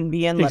 Which wouldn't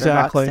be in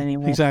Letterboxd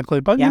anymore. Exactly.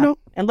 But,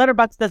 and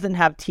Letterboxd doesn't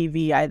have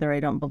TV either,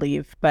 I don't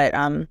believe. But,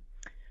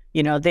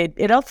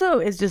 it also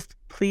is just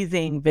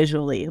pleasing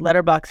visually.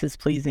 Letterboxd is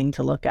pleasing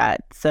to look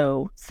at.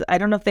 So I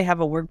don't know if they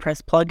have a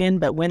WordPress plugin,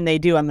 but when they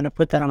do, I'm going to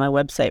put that on my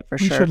website for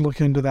sure. You should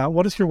look into that.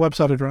 What is your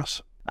website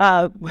address?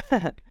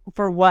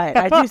 For what?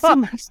 I do so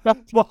much stuff.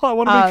 Well, I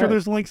want to make sure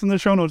there's links in the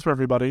show notes for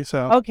everybody.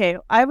 So okay,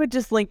 I would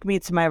just link me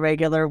to my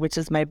regular, which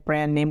is my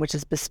brand name, which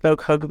is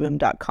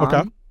bespokehogaboom.com.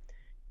 Okay.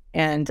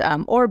 And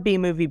or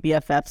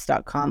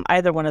bmoviebffs.com.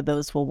 Either one of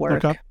those will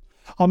work. Okay.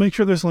 I'll make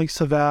sure there's links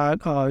to that.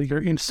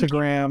 Your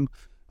Instagram.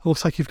 It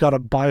looks like you've got a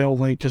bio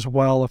link as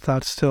well, if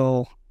that's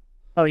still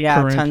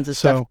current. Tons of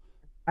stuff.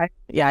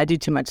 I do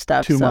too much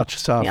stuff. Too much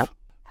stuff. Yep.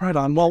 Right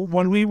on. Well,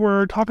 when we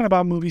were talking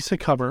about movies to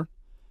cover,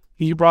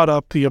 you brought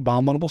up The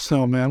Abominable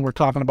Snowman. We're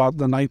talking about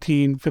the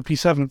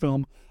 1957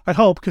 film. I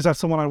hope, because that's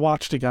the one I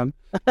watched again.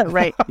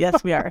 Right.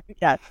 Yes, we are.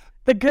 Yeah.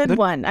 The good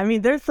one. I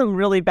mean, there's some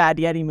really bad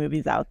Yeti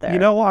movies out there.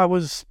 I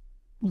was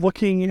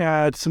looking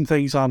at some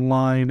things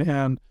online,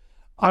 and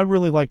I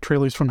really like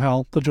Trailers from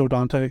Hell, the Joe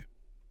Dante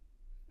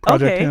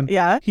project. Okay, and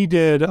yeah. He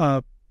did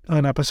an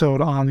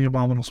episode on The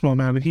Abominable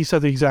Snowman, and he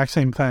said the exact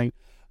same thing.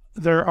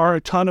 There are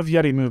a ton of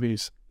Yeti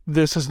movies.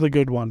 This is the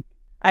good one.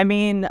 I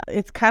mean,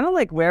 it's kind of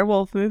like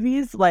werewolf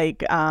movies.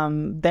 Like,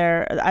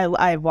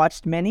 I've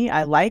watched many,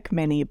 I like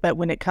many, but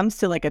when it comes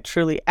to like a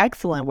truly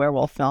excellent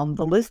werewolf film,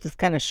 the list is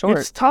kind of short.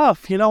 It's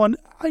tough, and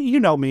you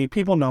know me,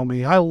 people know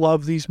me. I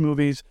love these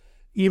movies,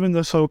 even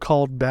the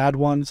so-called bad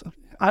ones.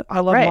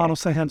 I love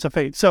Manos and Hands of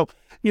Fate. So,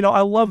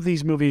 I love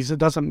these movies. It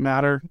doesn't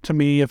matter to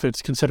me if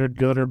it's considered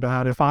good or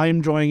bad. If I'm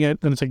enjoying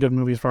it, then it's a good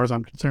movie as far as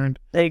I'm concerned.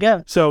 There you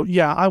go. So,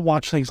 yeah, I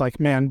watch things like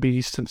Man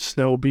Beast and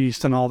Snow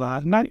Beast and all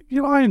that, and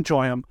I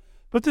enjoy them.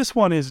 But this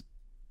one is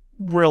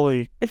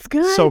really it's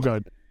good. So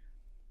good.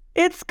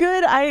 It's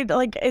good.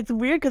 It's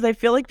weird because I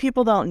feel like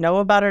people don't know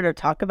about it or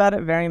talk about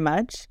it very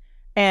much.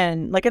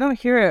 And like I don't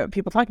hear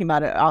people talking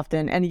about it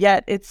often. And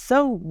yet it's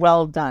so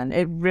well done.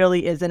 It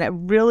really is. And it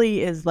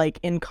really is like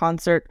in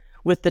concert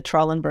with the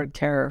Trollenberg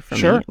Terror for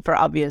me for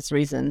obvious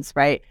reasons,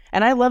 right?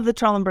 And I love the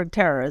Trollenberg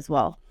Terror as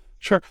well.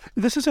 Sure.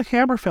 This is a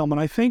Hammer film. And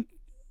I think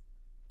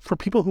for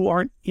people who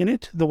aren't in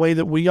it the way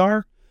that we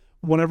are,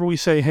 whenever we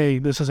say, hey,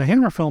 this is a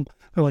Hammer film,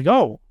 they're like,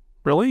 oh,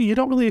 really? You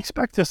don't really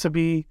expect this to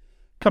be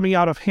coming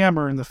out of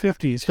Hammer in the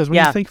 50s. Because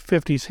when you think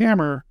 50s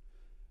Hammer,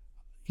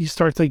 you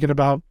start thinking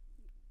about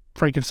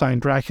Frankenstein,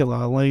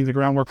 Dracula, laying the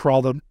groundwork for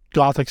all the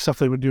Gothic stuff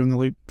they would do in the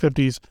late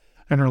 50s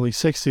and early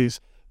 60s.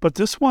 But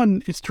this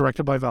one, it's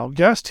directed by Val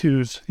Guest,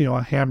 who's,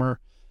 a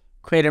Hammer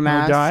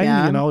Quatermass guy.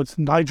 Yeah. It's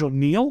Nigel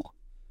Neal.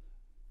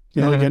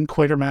 Again,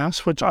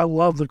 Quatermass, which I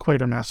love the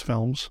Quatermass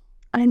films.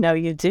 I know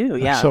you do,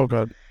 yeah. They're so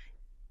good.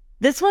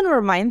 This one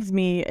reminds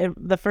me,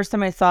 the first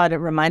time I saw it, it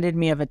reminded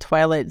me of a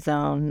Twilight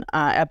Zone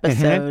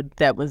episode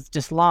that was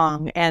just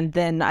long. And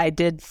then I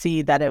did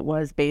see that it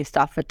was based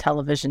off a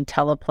television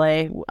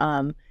teleplay.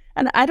 And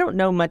I don't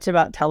know much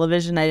about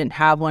television. I didn't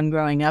have one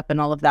growing up and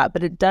all of that.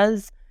 But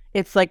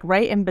it's like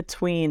right in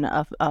between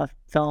a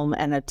film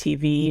and a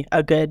TV,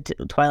 a good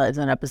Twilight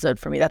Zone episode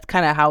for me. That's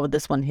kind of how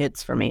this one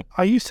hits for me.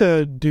 I used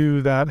to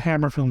do that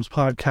Hammer Films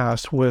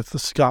podcast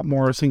with Scott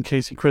Morris and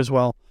Casey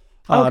Criswell,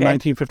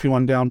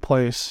 1951 Down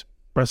Place.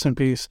 Rest in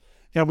peace.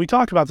 Yeah, we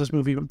talked about this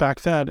movie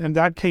back then, and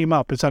that came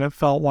up, is that it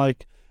felt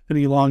like an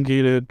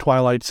elongated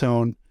Twilight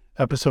Zone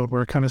episode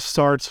where it kind of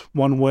starts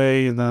one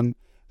way and then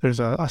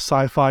there's a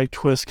sci-fi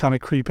twist kind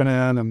of creeping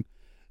in. And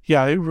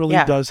yeah, it really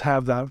does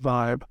have that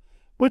vibe,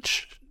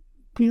 which,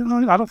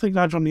 I don't think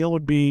Nigel Neal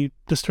would be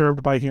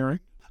disturbed by hearing.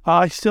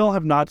 I still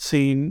have not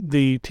seen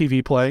the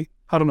TV play.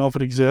 I don't know if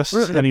it exists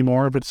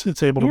anymore, if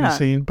it's able to be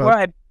seen. But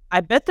well, I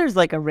bet there's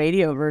like a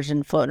radio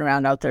version floating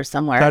around out there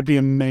somewhere. That'd be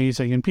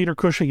amazing. And Peter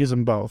Cushing is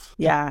in both.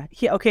 Yeah.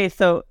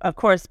 So, of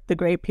course, the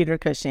great Peter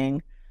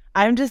Cushing.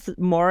 I'm just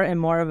more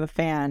and more of a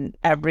fan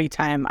every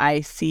time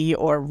I see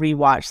or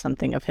rewatch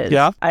something of his.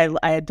 Yeah. I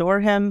adore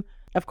him.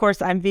 Of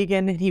course, I'm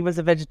vegan. He was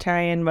a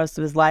vegetarian most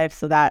of his life,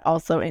 so that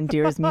also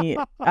endears me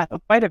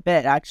quite a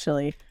bit,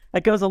 actually.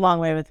 That goes a long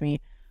way with me.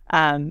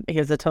 He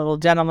was a total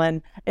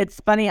gentleman. It's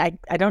funny,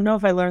 I don't know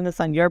if I learned this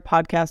on your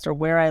podcast or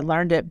where I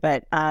learned it,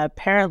 but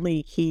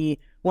apparently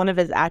one of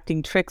his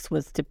acting tricks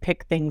was to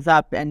pick things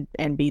up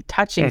and be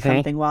touching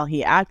something while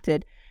he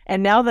acted.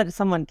 And now that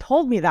someone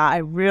told me that, I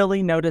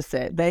really notice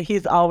it, that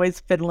he's always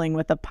fiddling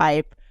with a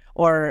pipe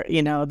or,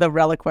 the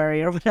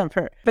reliquary or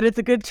whatever. But it's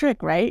a good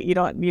trick, right? You're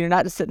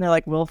not just sitting there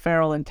like Will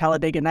Ferrell in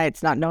Talladega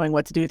Nights, not knowing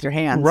what to do with your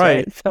hands.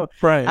 Right. So,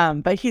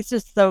 but he's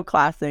just so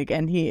classic,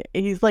 and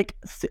he's like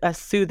a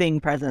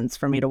soothing presence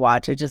for me to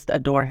watch. I just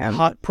adore him.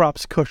 Hot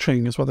props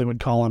Cushing is what they would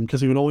call him,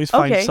 because he would always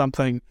find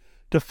something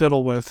to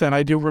fiddle with. And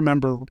I do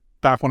remember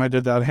back when I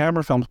did that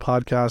Hammer Films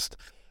podcast,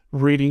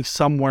 reading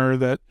somewhere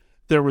that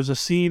there was a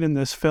scene in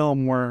this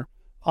film where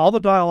all the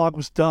dialogue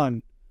was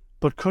done,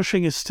 but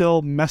Cushing is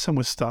still messing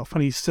with stuff,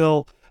 and he's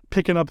still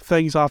picking up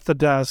things off the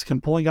desk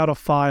and pulling out a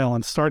file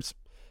and starts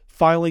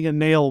filing a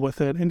nail with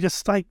it. And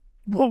just like,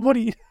 what are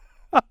you...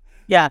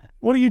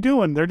 What are you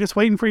doing? They're just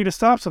waiting for you to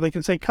stop so they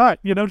can say cut,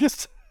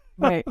 just...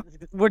 Right.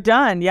 We're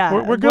done, yeah.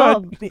 We're good.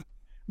 Well,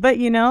 but,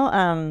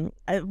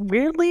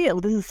 weirdly,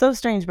 this is so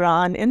strange, but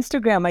on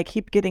Instagram, I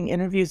keep getting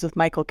interviews with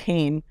Michael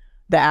Caine,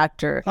 the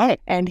actor,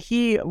 and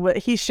he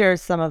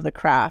shares some of the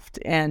craft.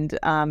 And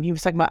he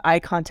was talking about eye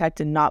contact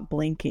and not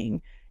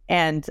blinking.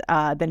 And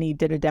then he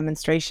did a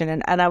demonstration.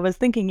 And I was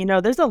thinking,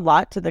 there's a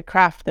lot to the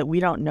craft that we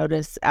don't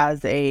notice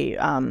as a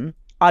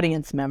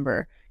audience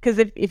member. Because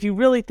if you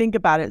really think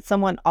about it,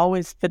 someone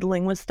always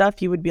fiddling with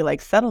stuff, you would be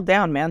like, settle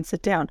down, man,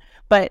 sit down.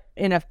 But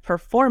in a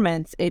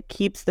performance, it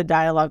keeps the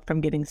dialogue from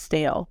getting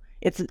stale.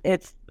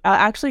 It's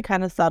actually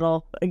kind of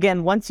subtle.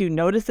 Again, once you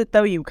notice it,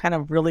 though, you kind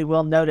of really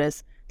will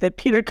notice that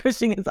Peter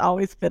Cushing is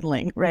always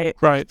fiddling, right?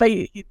 Right. But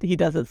he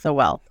does it so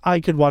well. I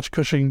could watch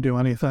Cushing do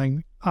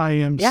anything. I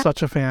am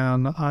such a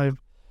fan. I've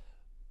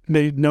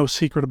made no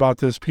secret about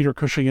this. Peter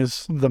Cushing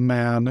is the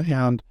man.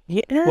 And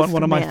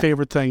one of my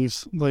favorite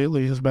things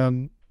lately has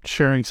been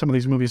sharing some of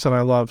these movies that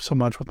I love so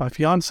much with my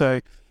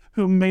fiance,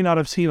 who may not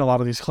have seen a lot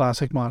of these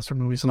classic monster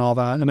movies and all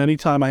that. And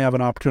anytime I have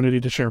an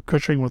opportunity to share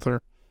Cushing with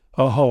her,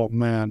 oh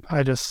man,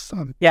 I'm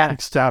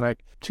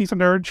ecstatic. She's a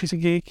nerd, she's a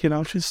geek,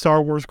 she's a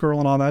Star Wars girl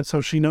and all that,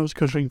 so she knows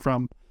Cushing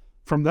from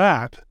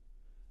that.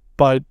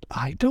 But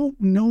I don't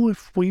know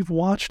if we've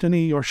watched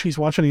any, or she's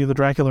watched any of the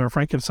Dracula or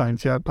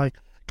Frankensteins yet. Like,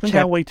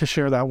 Can't wait to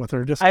share that with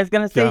her. I was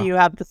going to say, you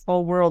have this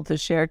whole world to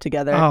share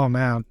together. Oh,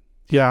 man.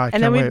 Yeah,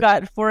 and then we've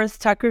got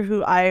Forrest Tucker,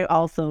 who I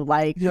also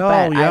like.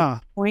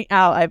 I point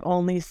out I've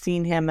only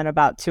seen him in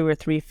about 2 or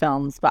 3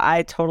 films, but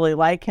I totally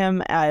like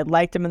him. I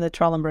liked him in the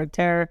Trelleborg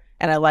Terror,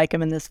 and I like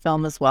him in this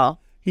film as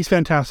well. He's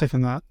fantastic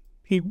in that.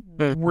 He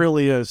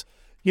really is.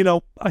 You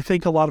know, I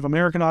think a lot of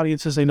American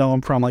audiences, they know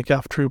him from like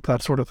F Troop,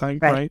 that sort of thing,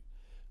 right?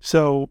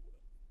 So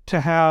to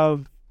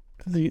have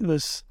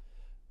this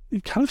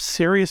kind of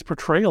serious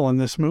portrayal in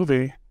this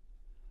movie.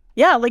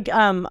 Yeah, like,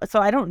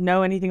 so I don't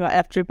know anything about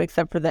F Troop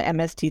except for the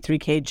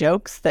MST3K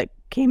jokes that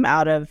came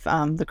out of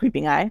The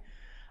Creeping Eye.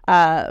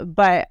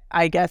 But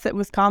I guess it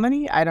was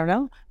comedy. I don't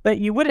know. But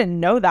you wouldn't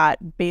know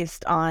that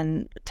based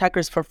on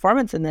Tucker's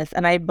performance in this.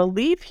 And I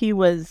believe he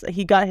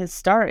got his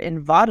start in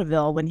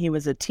vaudeville when he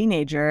was a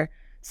teenager.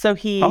 So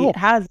he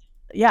has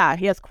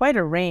quite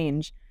a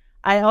range.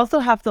 I also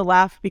have to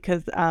laugh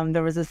because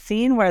there was a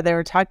scene where they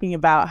were talking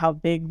about how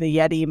big the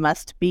Yeti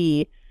must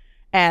be.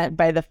 And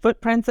by the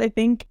footprints, I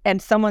think,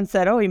 and someone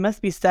said, "Oh, he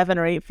must be 7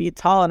 or 8 feet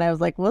tall." And I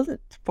was like, "Wasn't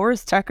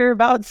Forrest Tucker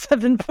about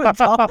 7 foot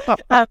tall?"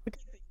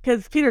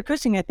 Because Peter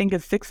Cushing, I think,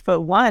 is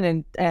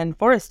 6'1", and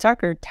Forrest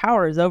Tucker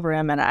towers over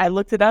him. And I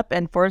looked it up,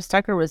 and Forrest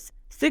Tucker was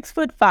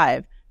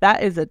 6'5".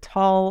 That is a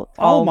tall.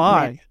 Oh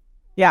my! Man.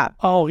 Yeah.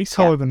 Oh, he's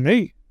taller than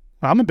me.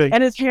 I'm a big.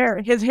 And his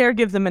hair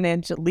gives him an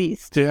inch at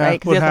least. Yeah,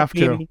 right? Would have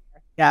to.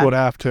 Yeah, would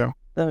have to.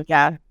 So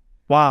yeah.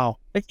 Wow.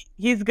 But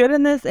he's good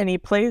in this, and he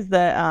plays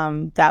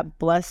that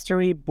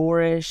blustery,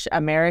 boorish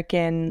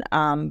American,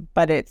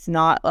 but it's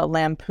not a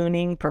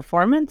lampooning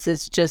performance.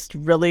 It's just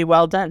really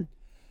well done.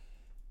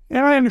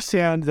 And I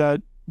understand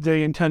that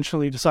they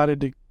intentionally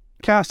decided to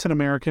cast an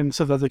American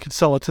so that they could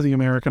sell it to the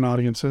American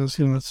audiences.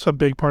 You know, that's a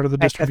big part of the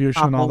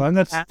distribution and all that. And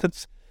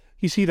that's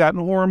you see that in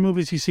horror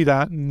movies. You see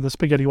that in the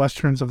spaghetti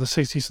westerns of the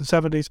 60s and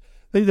 70s.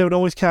 They would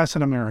always cast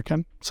an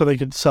American so they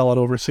could sell it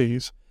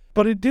overseas.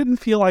 But it didn't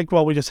feel like,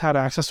 well, we just had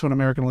access to an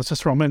American, let's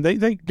just throw him in.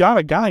 They got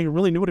a guy who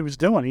really knew what he was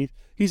doing.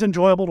 He's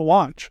enjoyable to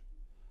watch.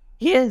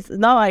 He is.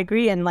 No, I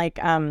agree. And like,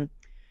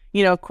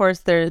 you know, of course,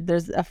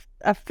 there's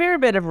a fair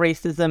bit of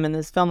racism in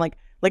this film. Like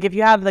if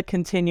you have the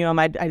continuum,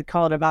 I'd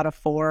call it about a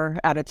 4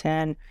 out of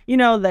 10. You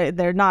know,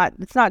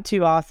 it's not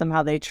too awesome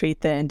how they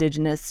treat the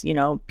indigenous, you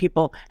know,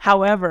 people.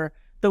 However,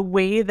 the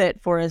way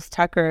that Forrest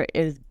Tucker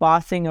is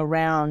bossing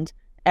around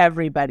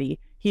everybody.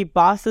 He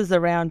bosses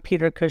around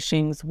Peter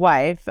Cushing's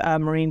wife,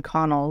 Maureen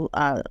Connell,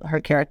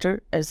 her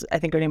character, I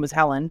think her name was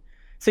Helen.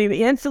 So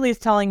he instantly is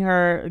telling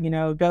her, you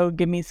know, go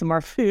give me some more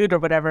food or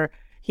whatever.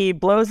 He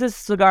blows his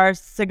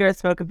cigarette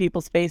smoke in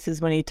people's faces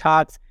when he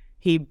talks.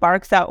 He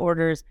barks out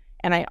orders.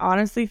 And I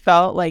honestly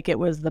felt like it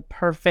was the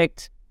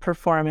perfect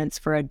performance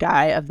for a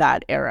guy of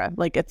that era.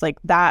 Like, it's like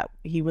that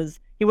he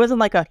wasn't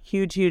like a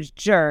huge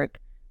jerk,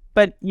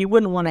 but you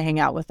wouldn't want to hang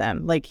out with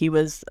him. Like he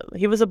was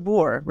a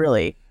bore,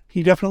 really.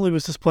 He definitely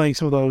was displaying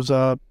some of those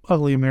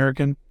ugly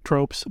American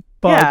tropes,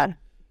 but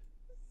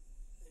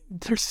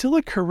there's still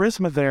a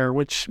charisma there,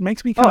 which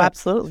makes me kind of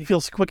absolutely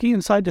feel squicky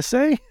inside to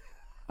say.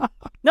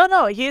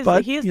 No, he is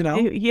a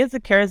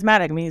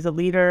charismatic. I mean, he's a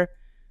leader.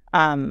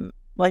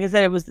 Like I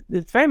said,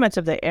 it's very much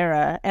of the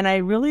era, and I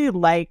really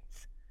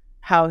liked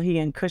how he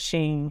and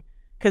Cushing,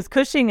 because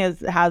Cushing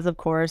has of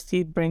course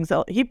he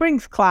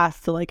brings class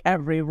to like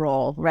every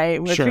role,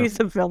 right? Whether he's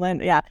a villain,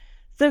 yeah.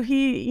 So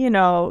he, you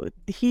know,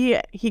 he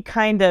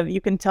kind of,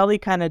 you can tell he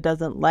kind of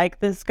doesn't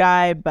like this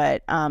guy,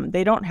 but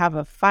they don't have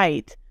a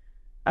fight.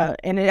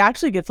 And it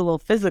actually gets a little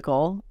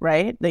physical,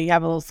 right? They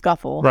have a little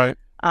scuffle. Right.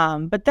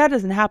 But that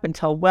doesn't happen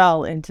till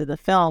well into the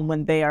film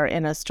when they are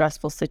in a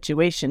stressful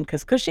situation,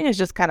 because Cushing is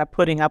just kind of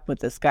putting up with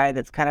this guy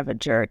that's kind of a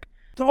jerk.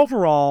 So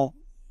overall,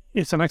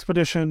 it's an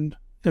expedition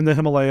in the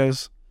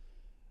Himalayas.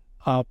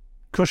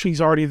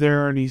 Cushing's already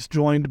there, and he's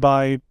joined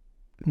by,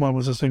 what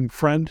was his name?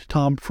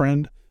 Tom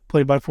Friend,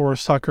 played by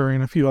Forrest Tucker,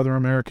 and a few other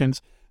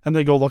Americans, and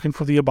they go looking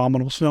for the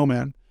Abominable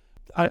Snowman.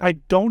 I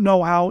don't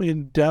know how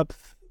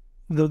in-depth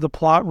the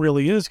plot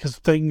really is, because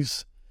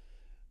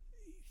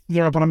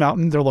they're up on a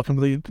mountain, they're looking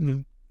for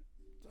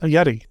a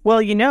Yeti.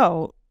 Well, you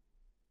know,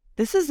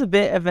 this is a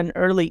bit of an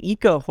early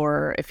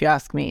eco-horror, if you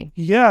ask me.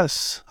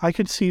 Yes, I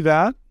could see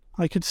that.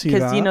 Because,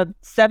 you know,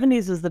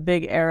 70s was the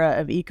big era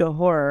of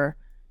eco-horror.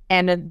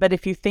 But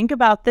if you think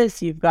about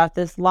this, you've got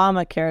this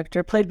llama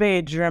character, played by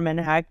a German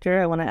actor,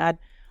 I want to add,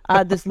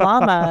 this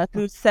llama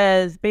who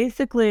says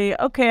basically,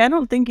 okay, I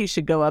don't think you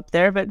should go up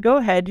there, but go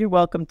ahead, you're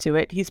welcome to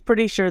it. He's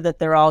pretty sure that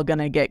they're all going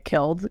to get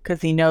killed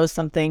because he knows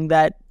something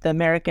that the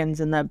Americans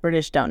and the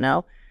British don't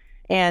know.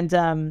 And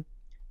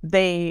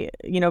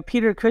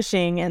Peter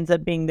Cushing ends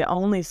up being the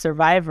only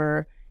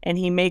survivor, and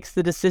he makes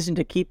the decision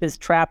to keep his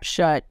trap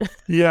shut.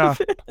 Yeah.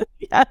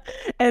 Yeah.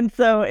 And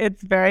so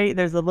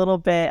there's a little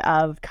bit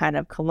of kind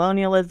of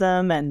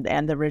colonialism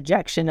and the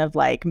rejection of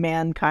like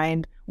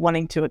mankind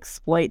wanting to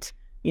exploit,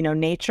 you know,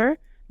 nature.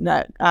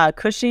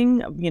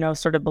 Cushing, you know,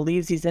 sort of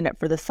believes he's in it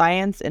for the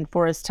science, and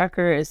Forrest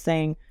Tucker is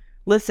saying,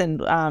 listen,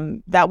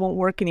 that won't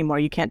work anymore.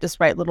 You can't just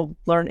write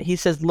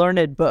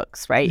learned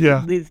books, right?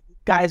 Yeah. These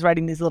guys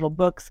writing these little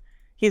books.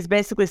 he's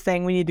basically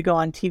saying we need to go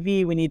on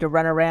TV, we need to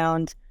run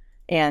around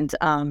and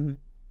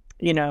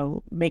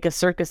make a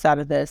circus out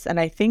of this. And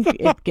I think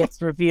it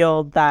gets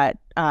revealed that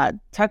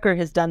Tucker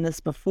has done this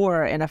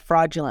before in a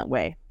fraudulent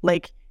way.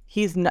 Like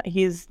he's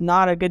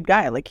not a good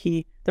guy. Like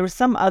there was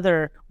some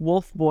other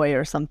wolf boy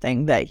or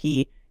something that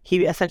he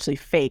essentially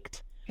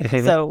faked.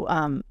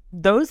 So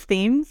those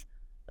themes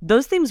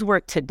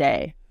work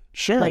today.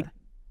 Sure. Like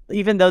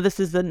even though this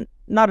is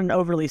not an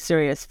overly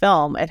serious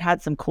film, it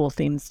had some cool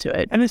themes to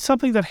it. And it's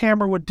something that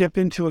Hammer would dip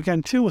into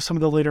again too with some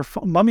of the later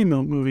Mummy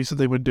movies that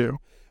they would do,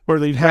 where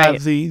they'd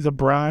have the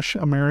brash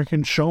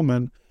American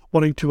showman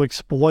wanting to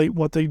exploit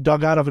what they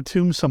dug out of a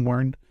tomb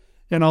somewhere,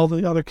 and all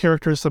the other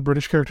characters, the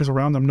British characters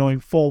around them, knowing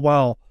full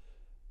well,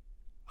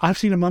 I've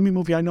seen a Mummy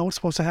movie, I know what's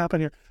supposed to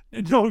happen here,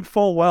 knowing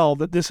full well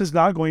that this is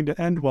not going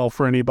to end well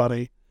for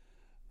anybody.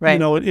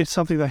 Right. It's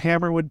something that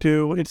Hammer would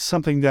do. It's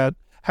something that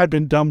had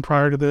been done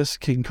prior to this,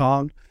 King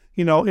Kong.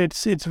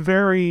 It's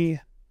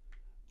very...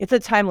 It's a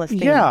timeless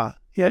thing. Yeah,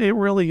 it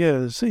really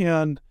is.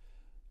 And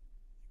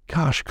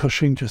gosh,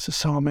 Cushing just is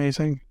so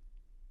amazing.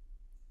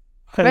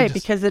 Right,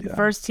 because at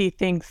first he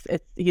thinks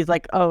he's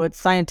like, oh, it's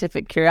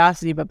scientific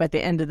curiosity, but by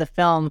the end of the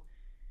film,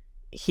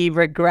 he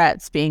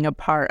regrets being a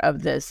part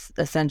of this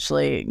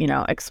essentially,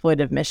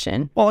 exploitive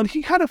mission. Well, and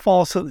he kind of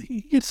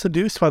he gets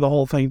seduced by the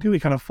whole thing too. He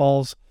kind of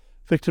falls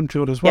victim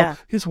to it as well. Yeah.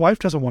 His wife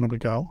doesn't want him to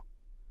go.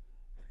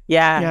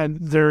 Yeah. And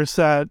there's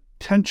that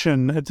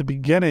tension at the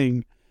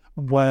beginning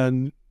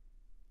when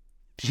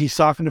he's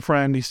talking to a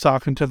friend, he's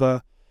talking to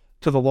the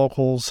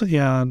locals,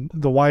 and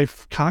the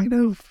wife kind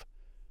of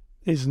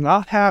is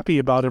not happy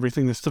about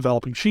everything that's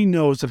developing. She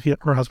knows that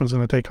her husband's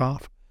going to take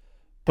off,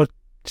 but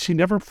she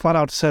never flat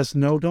out says,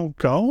 no, don't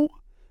go.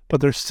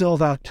 But there's still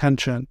that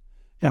tension.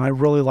 And I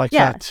really like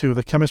that too.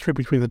 The chemistry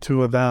between the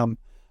two of them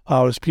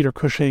was Peter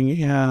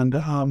Cushing and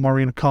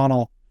Maureen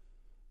O'Connell.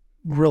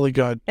 Really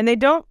good. And they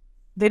don't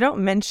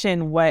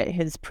mention what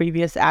his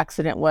previous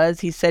accident was.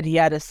 He said he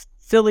had a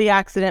silly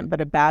accident, but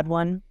a bad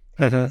one.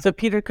 So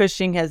Peter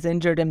Cushing has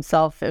injured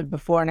himself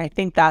before, and I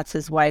think that's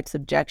his wife's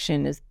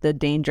objection is the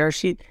danger.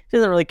 She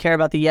doesn't really care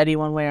about the Yeti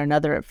one way or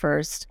another at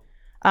first.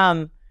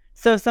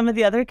 So some of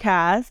the other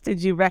cast,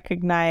 did you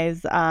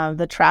recognize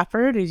the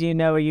Trapper? Did you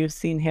know you've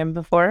seen him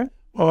before?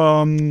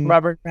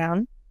 Robert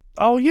Brown.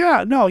 Oh,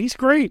 yeah. No, he's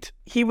great.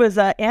 He was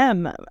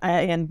M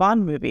in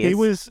Bond movies. He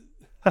was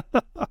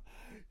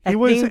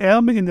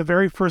M in the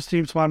very first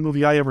James Bond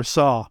movie I ever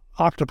saw,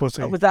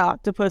 Octopussy. It was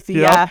Octopussy,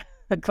 yeah.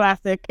 A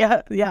classic.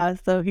 Yeah.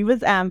 So he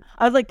was M.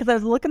 I was like, because I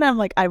was looking at him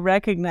like, I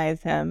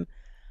recognize him.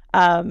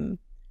 And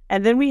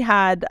then we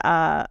had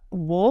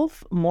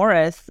Wolf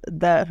Morris,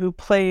 who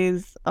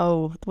plays,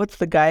 what's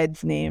the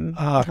guide's name?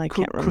 I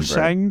can't remember.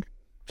 Kusang,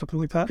 something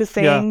like that?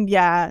 Kusang,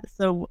 yeah.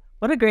 So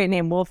what a great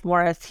name, Wolf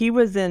Morris. He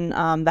was in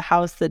The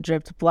House That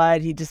Dripped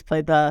Blood. He just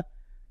played the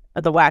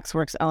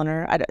Waxworks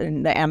owner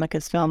in the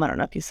Amicus film. I don't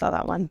know if you saw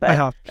that one, but I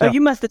have. Yeah. Oh,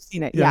 you must have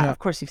seen it. Yeah, of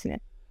course you've seen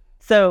it.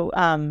 So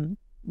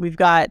we've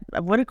got,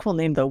 what a cool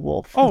name, though,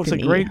 Wolf. Oh, it's a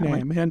great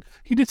name. And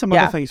he did some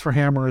other things for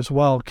Hammer as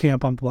well.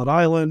 Camp on Blood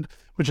Island,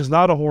 which is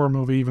not a horror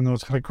movie, even though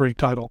it's got a great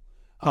title.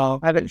 I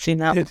haven't seen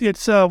that.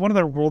 It's one of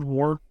their World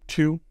War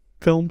II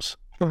films.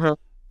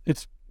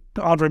 It's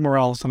Andre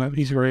Morales in it.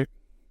 He's great.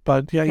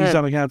 But yeah, he's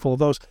done a handful of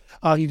those.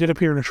 He did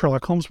appear in a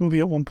Sherlock Holmes movie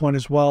at one point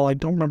as well. I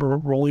don't remember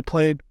what role he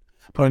played,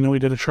 but I know he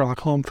did a Sherlock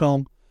Holmes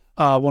film,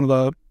 one of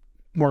the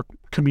more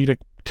comedic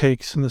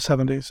takes in the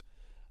 70s.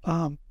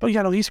 But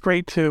yeah, no, he's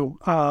great too.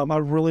 I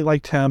really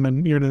liked him,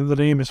 and the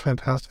name is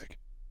fantastic.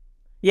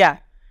 Yeah.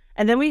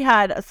 And then we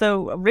had,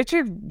 so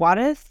Richard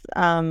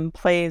Wattis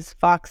plays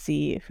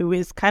Foxy, who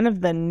is kind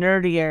of the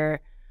nerdier,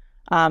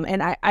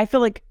 and I feel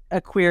like a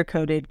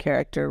queer-coded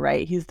character,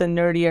 right? He's the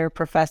nerdier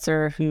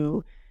professor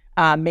who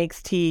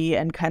makes tea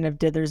and kind of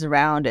dithers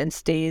around and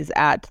stays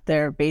at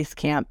their base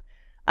camp.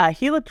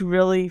 He looked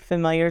really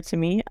familiar to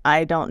me.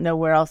 I don't know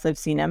where else I've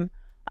seen him.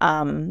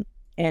 And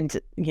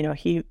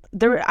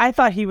I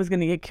thought he was going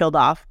to get killed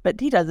off, but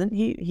he doesn't.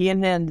 He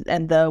and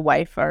the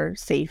wife are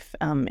safe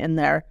in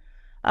their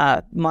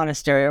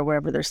monastery or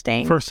wherever they're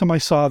staying. First time I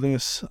saw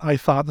this, I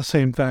thought the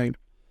same thing.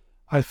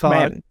 I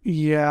thought,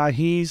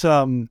 he's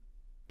gonna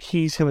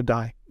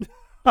die.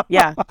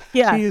 Yeah.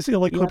 He is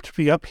ill-equipped to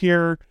be up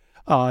here.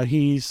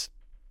 He's,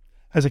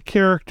 as a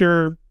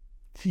character,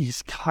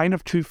 he's kind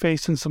of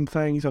two-faced in some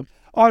things.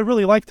 I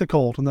really like the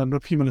cold, and then a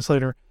few minutes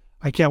later,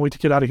 I can't wait to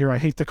get out of here. I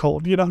hate the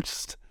cold.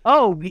 Just.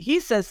 Oh, he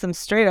says some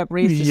straight up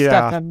racist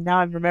stuff.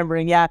 I'm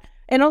remembering. Yeah.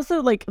 And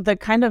also like the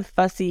kind of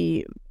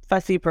fussy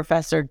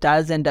professor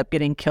does end up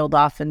getting killed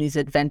off in these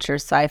adventure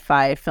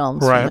sci-fi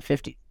films from the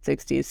 50s,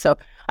 60s. So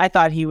I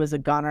thought he was a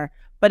goner,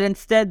 but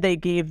instead they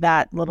gave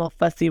that little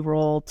fussy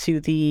role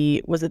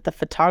to was it the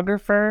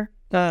photographer?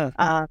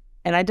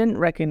 And I didn't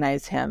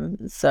recognize him.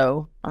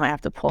 So I might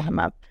have to pull him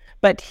up,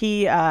 but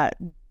he, I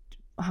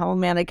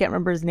can't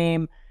remember his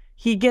name.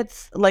 He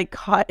gets like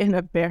caught in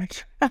a bear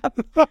trap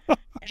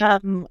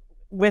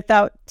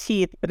without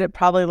teeth, but it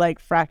probably like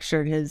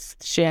fractured his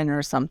shin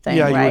or something.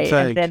 Yeah, right? You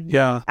would think. And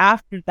then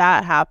after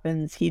that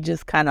happens, he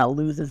just kind of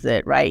loses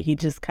it, right? He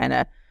just kind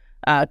of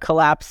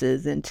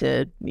collapses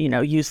into,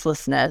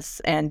 uselessness.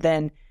 And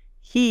then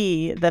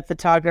the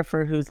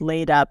photographer who's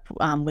laid up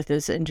with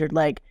his injured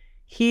leg,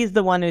 he's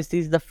the one who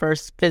sees the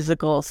first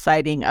physical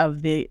sighting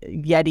of the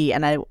Yeti.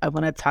 And I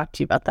want to talk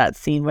to you about that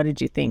scene. What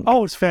did you think?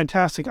 Oh, it's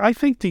fantastic. I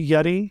think the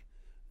Yeti,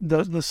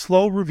 the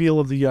slow reveal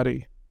of the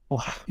Yeti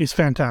is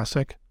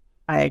fantastic.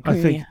 I agree.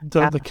 I think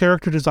the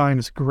character design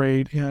is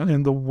great,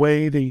 and the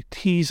way they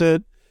tease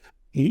it,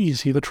 you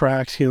see the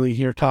tracks, you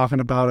hear talking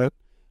about it,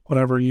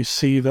 whatever, you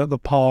see the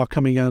paw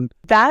coming in.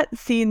 That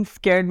scene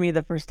scared me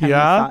the first time I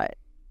saw it.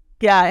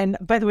 Yeah, and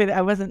by the way,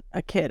 I wasn't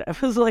a kid.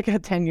 It was like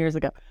 10 years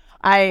ago.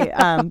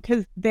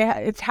 Because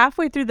it's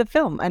halfway through the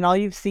film, and all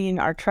you've seen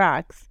are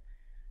tracks.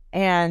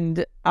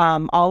 And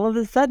all of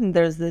a sudden,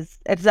 there's this,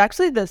 it's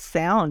actually the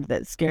sound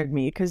that scared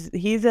me, because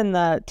he's in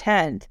the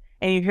tent,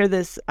 and you hear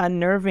this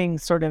unnerving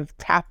sort of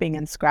tapping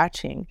and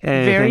scratching.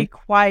 Very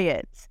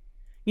quiet.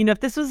 If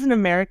this was an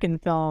American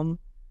film,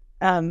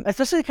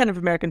 especially the kind of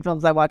American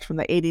films I watched from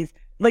the 80s,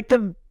 like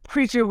the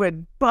creature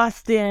would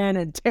bust in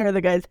and tear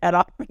the guy's head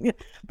off.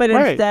 But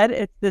instead,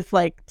 it's this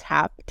like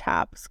tap,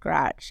 tap,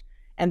 scratch.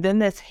 And then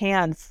this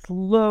hand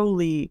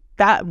slowly,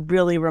 that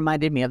really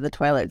reminded me of the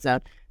Twilight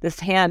Zone. This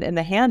hand, and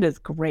the hand is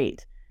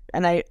great.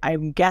 And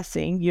I'm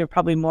guessing, you're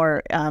probably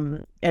more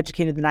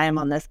educated than I am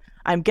on this,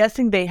 I'm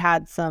guessing they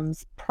had some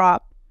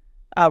prop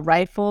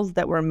rifles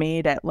that were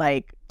made at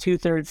like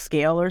 2/3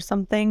 scale or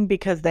something,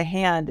 because the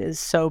hand is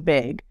so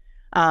big,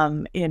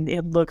 and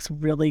it looks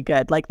really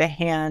good. Like the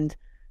hand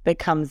that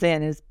comes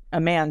in is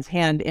a man's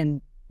hand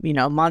in,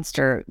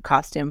 monster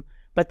costume,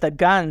 but the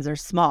guns are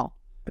small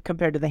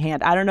compared to the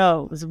hand. I don't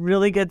know. It was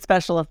really good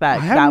special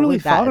effects. I hadn't really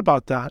thought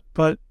about that,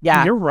 but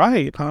you're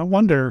right. I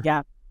wonder.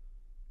 Yeah.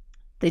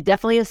 They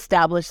definitely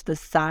established the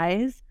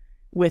size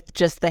with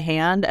just the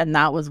hand, and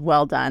that was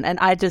well done. And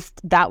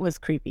that was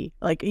creepy.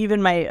 Like,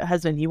 even my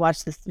husband, he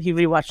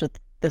rewatched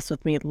this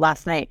with me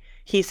last night.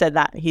 He said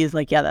that. He's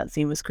like, yeah, that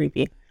scene was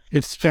creepy.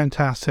 It's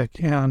fantastic.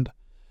 And,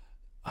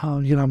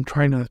 I'm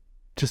trying to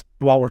just,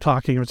 while we're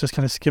talking, I was just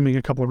kind of skimming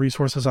a couple of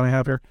resources that I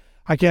have here.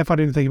 I can't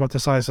find anything about the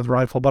size of the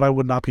rifle, but I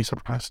would not be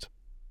surprised.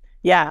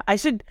 Yeah, I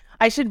should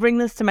bring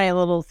this to my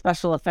little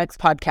special effects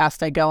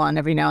podcast I go on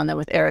every now and then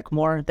with Eric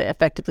Moore, the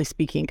Effectively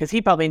Speaking, because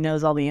he probably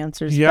knows all the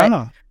answers.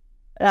 Yeah.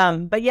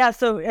 But yeah,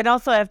 so, and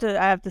also I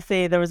have to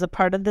say there was a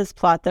part of this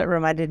plot that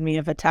reminded me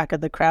of Attack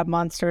of the Crab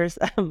Monsters,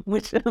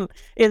 which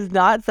is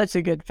not such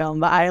a good film,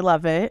 but I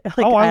love it.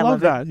 Like, I love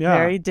that. Yeah.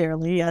 Very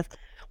dearly. Yes.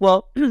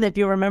 Well, if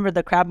you remember,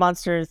 the crab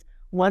monsters,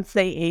 once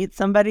they ate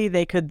somebody,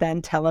 they could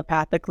then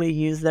telepathically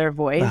use their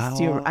voice.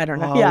 I don't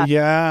know.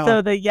 Yeah.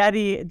 So the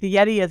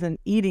Yeti isn't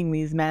eating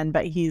these men,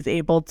 but he's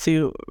able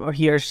to, or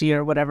he or she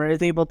or whatever,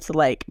 is able to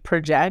like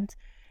project.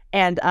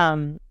 And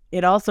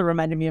it also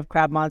reminded me of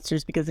Crab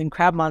Monsters, because in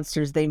Crab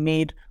Monsters, they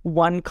made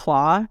one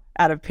claw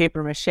out of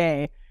papier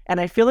mâché. And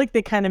I feel like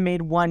they kind of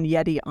made one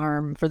Yeti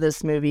arm for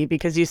this movie,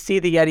 because you see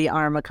the Yeti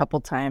arm a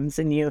couple times,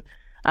 and you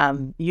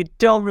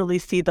don't really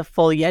see the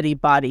full Yeti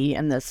body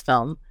in this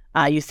film.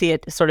 You see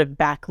it sort of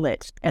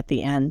backlit at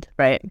the end,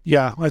 right?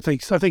 Yeah, I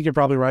think you're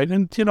probably right.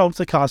 And, it's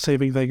a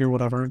cost-saving thing or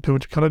whatever. Do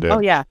what you kind of do.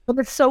 Oh, yeah. But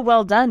it's so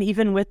well done,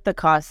 even with the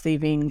cost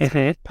savings,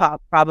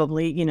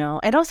 probably,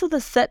 And also the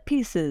set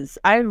pieces.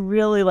 I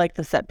really like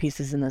the set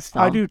pieces in this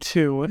film. I do,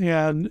 too.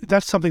 And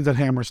that's something that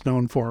Hammer's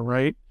known for,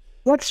 right?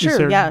 That's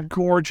true, yeah.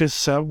 Gorgeous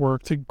set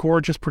work, the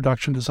gorgeous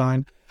production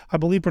design. I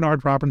believe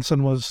Bernard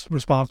Robinson was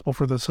responsible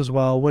for this as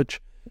well,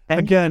 which,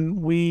 again,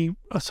 we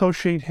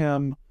associate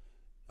him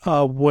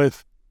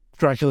with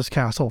Dracula's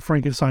Castle,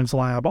 Frankenstein's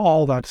Lab,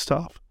 all that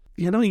stuff.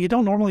 You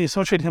don't normally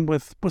associate him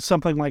with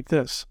something like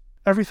this.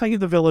 Everything in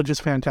the village is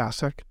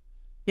fantastic.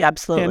 Yeah,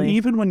 absolutely. And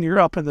even when you're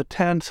up in the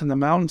tents and the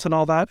mountains and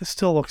all that, it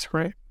still looks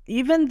great.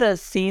 Even the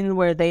scene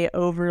where they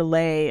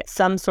overlay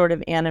some sort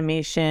of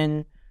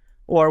animation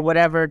or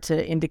whatever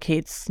to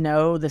indicate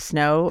the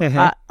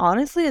snow,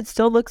 honestly, it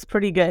still looks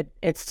pretty good.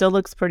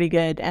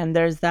 And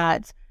there's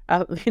that,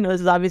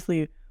 this is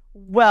obviously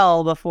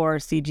well before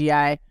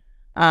CGI,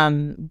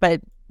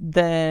 but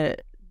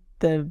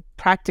the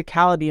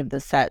practicality of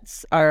the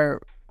sets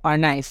are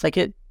nice. Like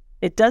it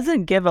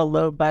doesn't give a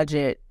low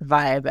budget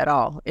vibe at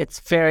all. It's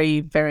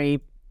very,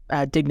 very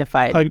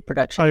dignified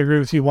production. I agree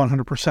with you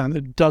 100%.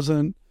 It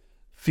doesn't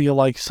feel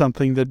like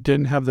something that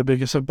didn't have the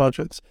biggest of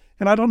budgets.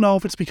 And I don't know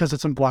if it's because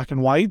it's in black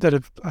and white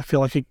that I feel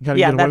like you can kind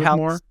of get away with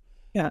more.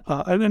 Yeah.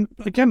 And then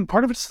again,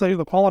 part of it's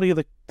the quality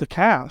of the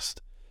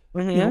cast.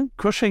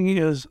 Cushing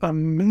is a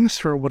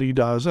master at what he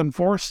does, and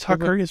Forrest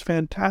Tucker is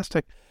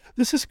fantastic.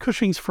 This is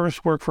Cushing's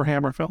first work for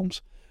Hammer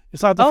Films.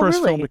 It's not the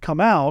first film to come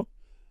out.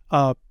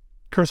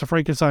 Curse of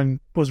Frankenstein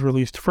was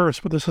released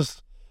first, but this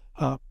is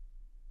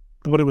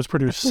what it was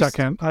produced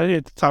second.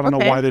 I don't know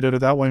why they did it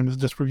that way in the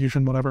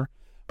distribution, whatever.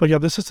 But yeah,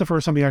 this is the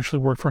first time he actually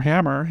worked for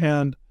Hammer,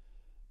 and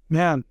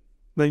man,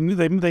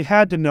 they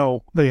had to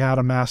know they had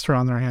a master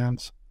on their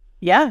hands.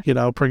 Yeah,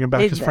 bringing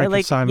back his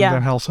Frankenstein and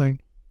Van Helsing.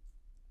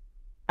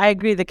 I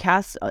agree. The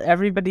cast,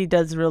 everybody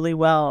does really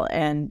well,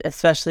 and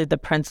especially the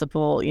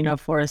principal,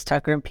 Forrest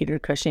Tucker and Peter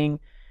Cushing.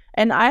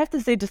 And I have to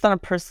say, just on a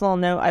personal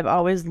note, I've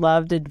always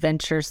loved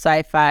adventure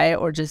sci-fi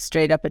or just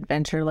straight up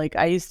adventure. Like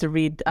I used to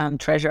read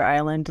Treasure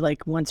Island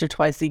like once or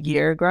twice a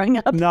year growing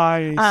up.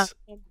 Nice.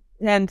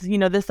 And,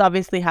 this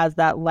obviously has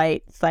that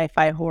light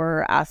sci-fi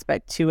horror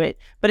aspect to it,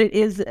 but it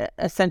is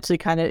essentially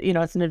kind of,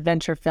 it's an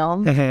adventure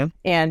film. Mm-hmm.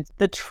 And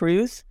the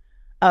truth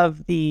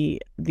of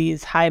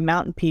these high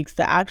mountain peaks,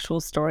 the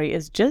actual story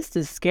is just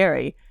as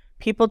scary.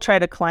 People try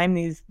to climb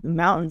these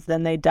mountains,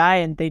 then they die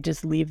and they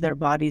just leave their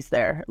bodies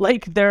there.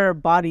 Like there are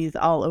bodies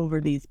all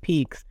over these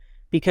peaks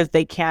because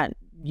they can't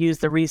use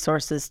the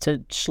resources to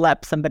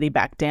schlep somebody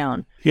back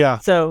down. Yeah.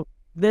 So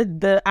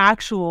the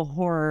actual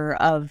horror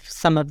of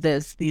some of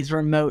these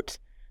remote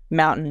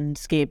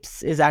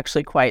mountainscapes is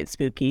actually quite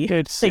spooky.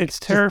 It's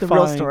terrifying. The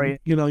real story.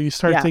 You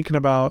start thinking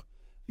about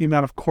the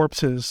amount of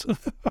corpses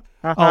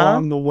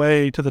along the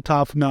way to the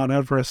top of Mount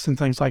Everest and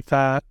things like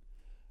that.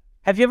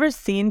 Have you ever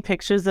seen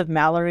pictures of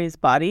Mallory's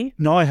body?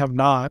 No, I have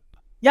not.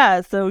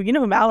 Yeah, so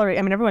Mallory,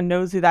 everyone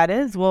knows who that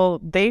is. Well,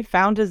 they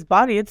found his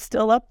body. It's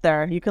still up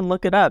there. You can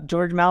look it up.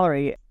 George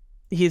Mallory.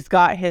 He's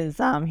got his,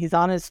 he's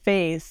on his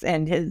face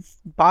and his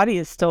body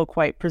is still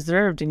quite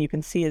preserved and you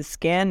can see his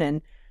skin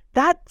and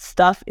that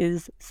stuff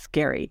is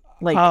scary.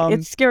 Like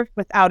it's scary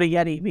without a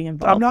Yeti being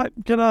involved. I'm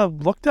not going to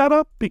look that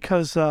up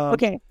because...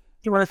 okay.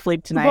 You want to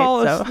sleep tonight.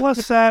 Well, so. It's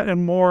less that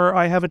and more,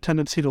 I have a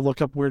tendency to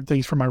look up weird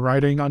things for my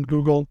writing on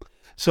Google.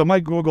 So my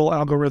Google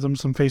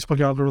algorithms and Facebook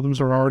algorithms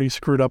are already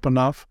screwed up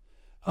enough.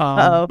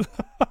 As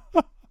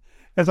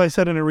I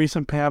said in a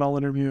recent panel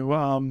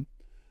interview,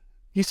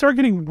 you start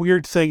getting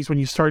weird things when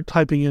you start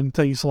typing in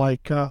things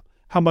like,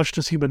 how much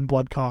does human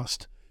blood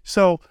cost?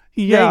 So,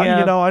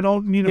 I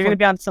don't need You're going to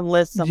be on some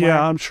list somewhere.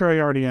 Yeah, I'm sure I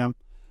already am.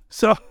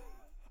 So,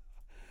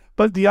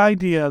 but the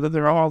idea that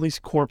there are all these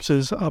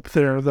corpses up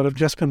there that have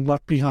just been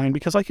left behind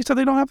because, like you said,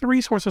 they don't have the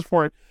resources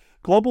for it.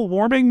 Global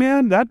warming,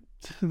 man, that's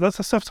the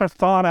stuff starts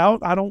thawing out.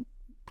 I don't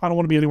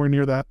want to be anywhere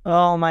near that.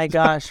 Oh my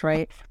gosh,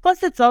 right.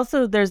 Plus, it's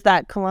also, there's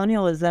that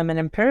colonialism and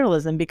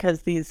imperialism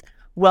because these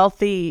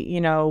wealthy,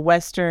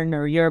 Western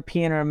or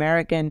European or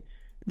American,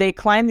 they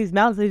climb these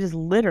mountains, they just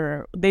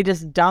litter, they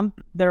just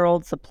dump their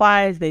old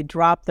supplies, they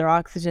drop their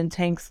oxygen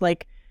tanks.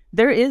 Like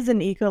there is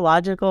an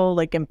ecological,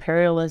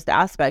 imperialist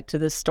aspect to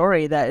this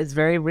story that is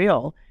very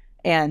real.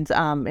 And,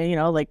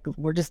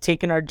 we're just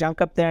taking our junk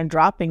up there and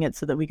dropping it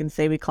so that we can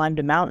say we climbed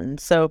a mountain.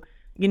 So,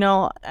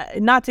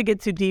 not to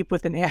get too deep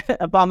with an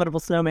Abominable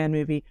Snowman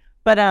movie,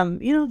 but,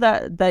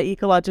 the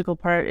ecological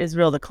part is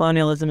real. The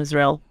colonialism is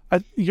real.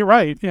 You're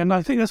right. And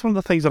I think that's one of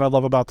the things that I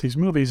love about these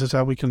movies is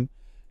how we can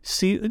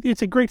see,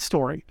 it's a great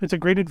story. It's a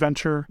great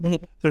adventure.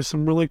 There's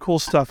some really cool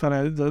stuff in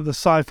it. The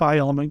sci-fi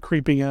element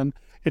creeping in.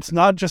 It's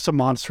not just a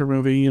monster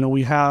movie.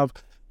 We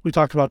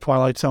talked about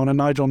Twilight Zone and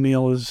Nigel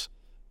Neal is,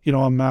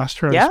 a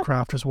master at his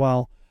craft as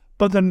well.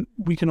 But then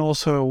we can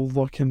also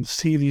look and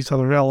see these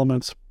other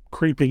elements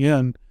creeping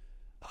in.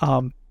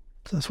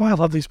 That's why I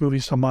love these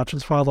movies so much.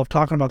 That's why I love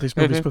talking about these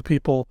movies with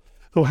people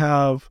who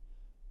have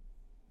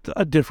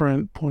a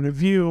different point of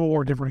view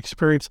or different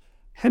experience.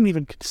 Hadn't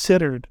even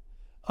considered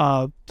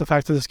the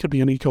fact that this could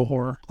be an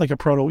eco-horror, like a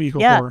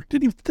proto-eco-horror.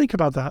 Didn't even think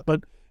about that,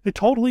 but it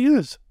totally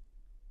is.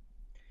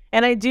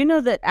 And I do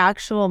know that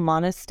actual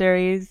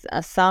monasteries,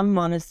 some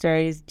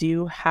monasteries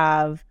do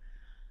have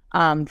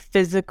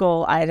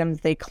physical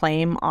items they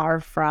claim are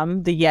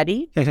from the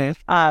Yeti.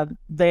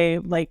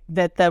 They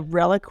that the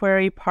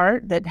reliquary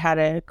part that had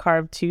a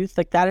carved tooth,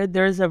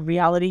 there's a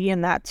reality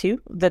in that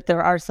too, that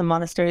there are some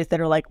monasteries that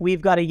are like,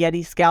 we've got a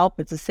Yeti scalp,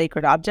 it's a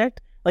sacred object.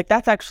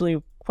 That's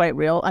actually quite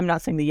real. I'm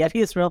not saying the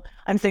Yeti is real.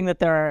 I'm saying that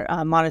there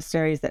are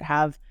monasteries that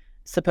have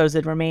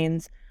supposed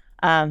remains.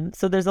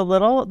 So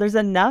there's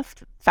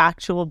enough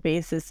factual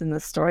basis in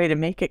the story to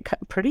make it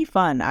pretty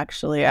fun,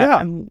 actually.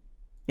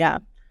 Yeah.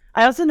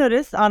 I also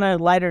noticed on a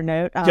lighter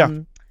note,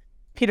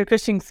 Peter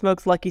Cushing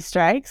smokes Lucky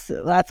Strikes.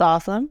 That's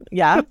awesome.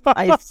 Yeah,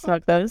 I used to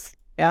smoke those.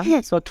 Yeah,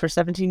 I smoked for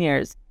 17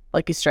 years.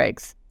 Lucky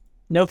Strikes.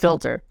 No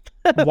filter.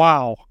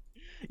 Wow.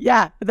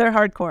 Yeah, they're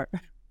hardcore.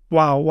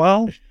 Wow.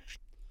 Well,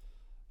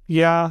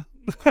 yeah.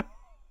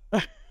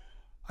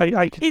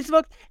 He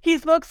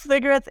smokes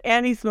cigarettes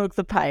and he smokes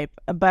a pipe.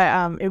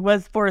 But it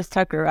was Forrest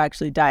Tucker who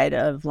actually died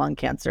of lung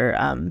cancer.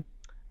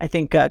 I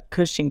think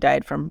Cushing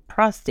died from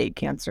prostate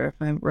cancer,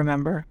 if I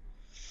remember.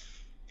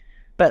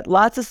 But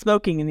lots of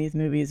smoking in these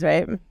movies,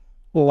 right?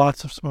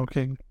 Lots of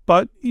smoking.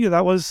 But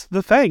that was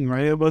the thing,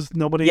 right? It was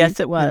nobody.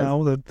 Yes, it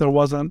was. That there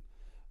wasn't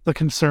the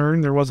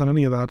concern. There wasn't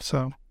any of that.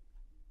 So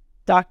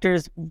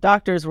doctors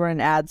were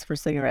in ads for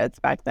cigarettes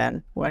back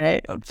then,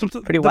 right?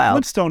 Pretty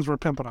wild. The Flintstones were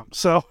pimping them.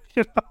 So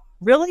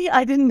Really?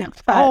 I didn't know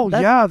that. Oh,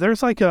 yeah.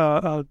 There's like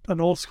an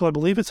old school, I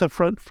believe it's a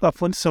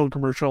Flintstone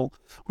commercial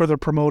where they're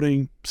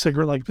promoting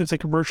cigarette, it's a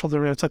commercial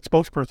there. It's like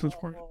spokespersons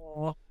for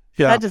it.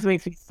 Yeah. That just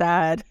makes me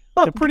sad.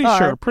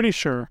 Pretty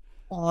sure.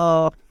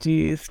 Oh,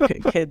 geez.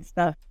 Kid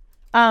stuff.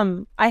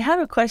 I have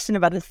a question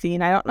about a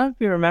scene. I don't know if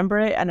you remember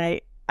it. And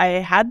I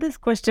had this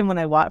question when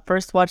I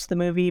first watched the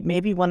movie.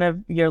 Maybe one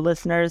of your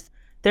listeners.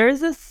 There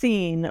is a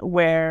scene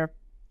where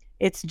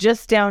it's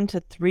just down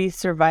to 3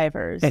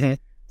 survivors.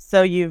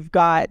 So you've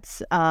got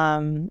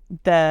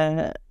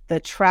the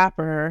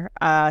trapper,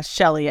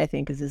 Shelley, I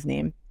think is his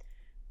name,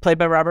 played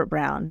by Robert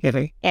Brown.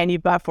 Okay. And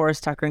you've got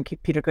Forrest Tucker and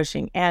Peter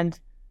Cushing. And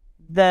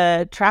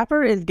the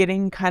trapper is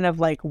getting kind of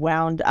like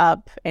wound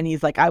up, and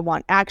he's like, I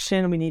want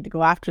action. We need to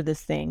go after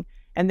this thing.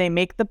 And they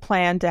make the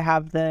plan to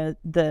have the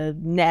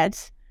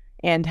net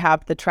and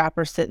have the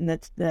trapper sit in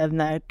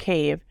the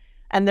cave.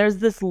 And there's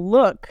this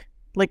look,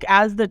 like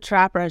as the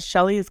trapper, as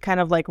Shelley is kind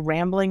of like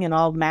rambling and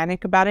all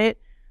manic about it,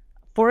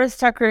 Forrest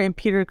Tucker and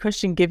Peter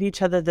Cushing give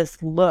each other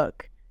this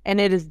look. And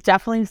it is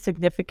definitely a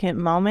significant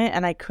moment,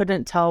 and I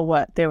couldn't tell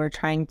what they were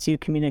trying to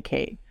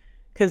communicate.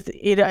 Because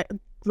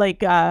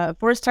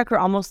Forrest Tucker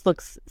almost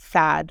looks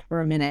sad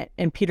for a minute,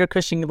 and Peter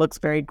Cushing looks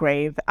very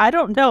grave. I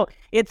don't know.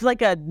 It's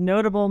like a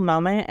notable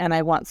moment, and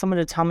I want someone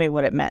to tell me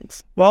what it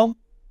meant. Well,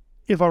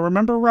 if I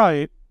remember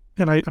right,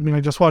 and I mean,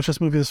 I just watched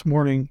this movie this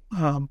morning,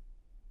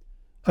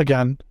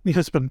 again,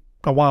 it's been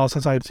a while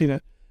since I had seen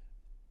it.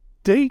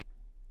 They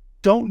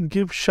don't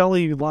give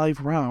Shelley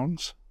live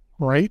rounds,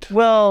 right?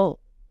 Well,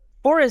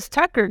 Forrest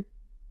Tucker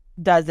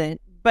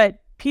doesn't,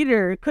 but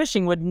Peter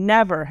Cushing would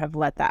never have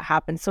let that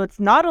happen. So it's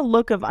not a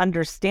look of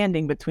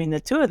understanding between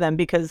the two of them,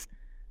 because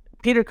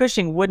Peter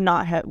Cushing would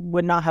not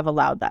have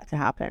allowed that to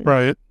happen.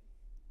 Right.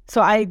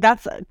 So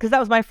that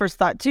was my first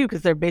thought too,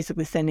 because they're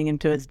basically sending him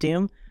to his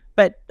doom.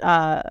 But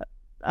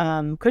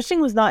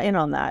Cushing was not in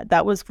on that.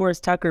 That was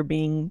Forrest Tucker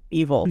being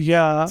evil.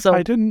 Yeah. So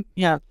I didn't.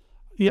 Yeah.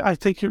 Yeah, I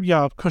think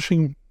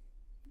Cushing,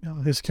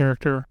 his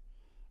character,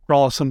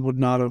 Rollison, would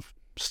not have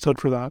stood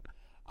for that.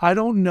 I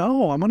don't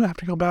know. I'm going to have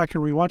to go back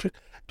and rewatch it.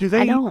 Do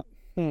they? I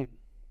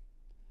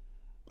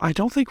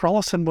don't think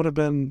Rollison would have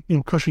been,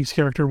 Cushing's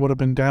character would have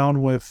been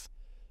down with,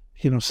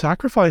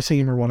 sacrificing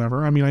him or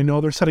whatever. I mean, I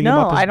know they're setting him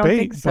up as bait. No, I don't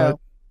think so. But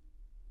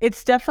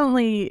it's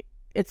definitely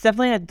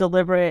a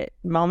deliberate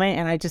moment,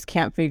 and I just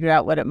can't figure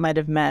out what it might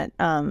have meant.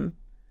 And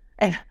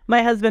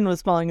my husband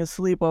was falling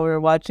asleep while we were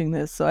watching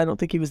this, so I don't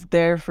think he was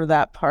there for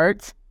that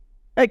part.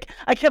 Like,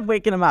 I kept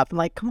waking him up. I'm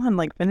like, come on,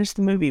 like, finish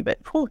the movie. But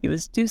he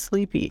was too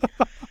sleepy.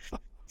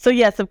 So,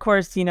 yes, of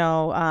course, you're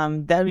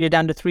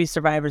down to 3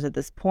 survivors at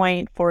this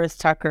point. Forrest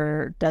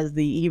Tucker does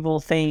the evil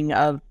thing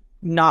of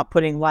not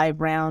putting live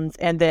rounds.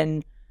 And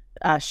then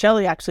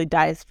Shelley actually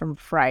dies from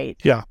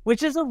fright. Yeah.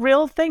 Which is a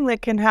real thing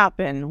that can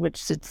happen, which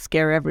should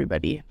scare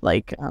everybody.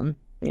 Yeah.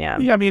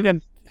 Yeah, I mean,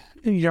 and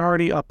you're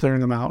already up there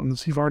in the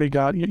mountains. You've already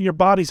got, your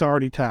body's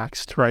already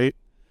taxed, right?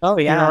 Oh,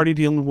 yeah. You're already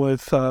dealing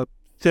with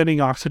thinning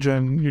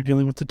oxygen. You're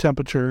dealing with the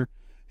temperature,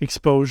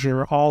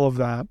 exposure, all of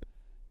that.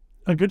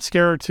 A good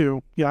scare or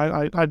two.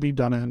 Yeah, I'd be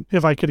done in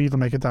if I could even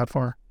make it that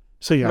far.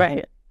 So, yeah.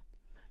 Right.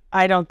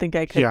 I don't think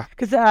I could. Yeah.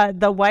 Because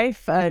the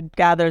wife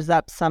gathers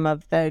up some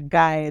of the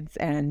guides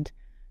and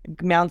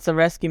mounts a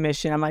rescue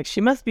mission. I'm like, she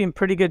must be in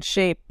pretty good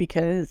shape,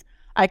 because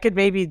I could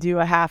maybe do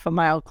a half a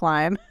mile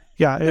climb.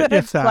 Yeah,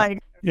 if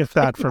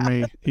that for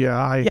me.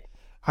 Yeah,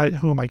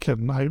 who am I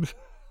kidding?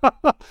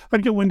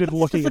 I'd get winded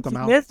looking at the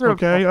mountain.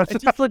 Miserable. Okay,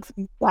 it just looks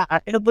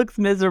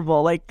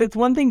miserable. Like, it's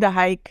one thing to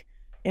hike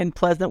in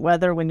pleasant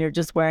weather when you're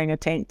just wearing a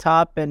tank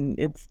top and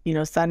it's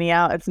sunny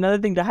out. It's another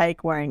thing to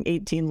hike wearing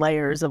 18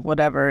 layers of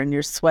whatever, and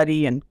you're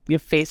sweaty and your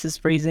face is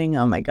freezing.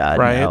 Oh my God,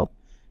 right? No,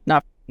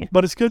 not.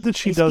 But it's good that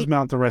she does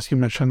mount the rescue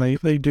mission.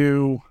 They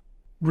do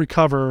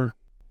recover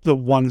the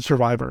one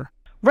survivor.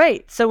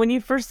 Right. So when you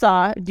first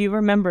saw, do you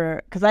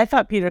remember? Because I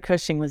thought Peter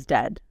Cushing was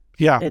dead.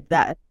 Yeah. At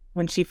that,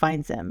 when she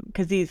finds him,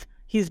 because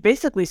he's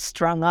basically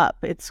strung up.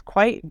 It's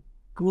quite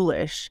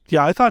ghoulish.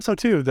 Yeah, I thought so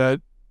too.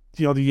 That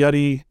the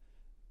Yeti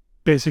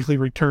basically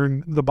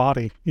returned the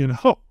body. Yeah.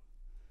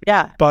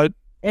 But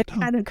it's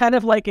kind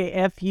of like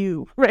a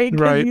FU, right?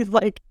 Right. He's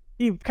like,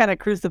 he kind of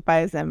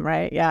crucifies him,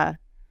 right? Yeah.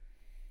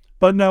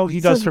 But no, he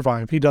does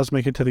survive. He does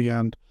make it to the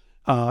end,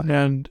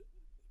 and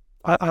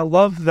I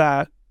love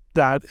that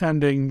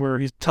ending where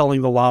he's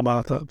telling the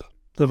llama,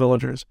 the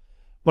villagers,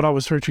 what I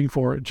was searching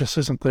for. It just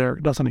isn't there.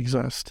 It doesn't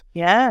exist.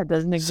 Yeah, it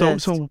doesn't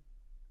exist. So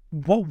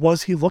what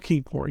was he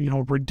looking for?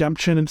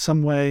 Redemption in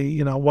some way.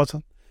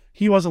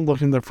 He wasn't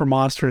looking there for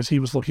monsters. He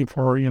was looking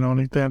for an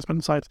advancement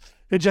in science.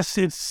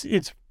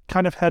 It's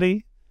kind of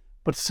heady,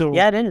 but still.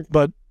 Yeah, it is.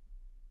 But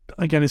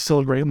again, it's still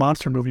a great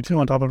monster movie too,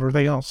 on top of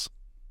everything else.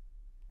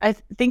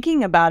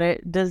 Thinking about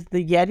it, does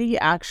the Yeti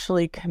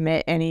actually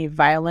commit any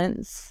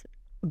violence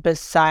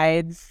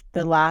besides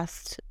the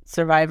last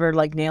survivor,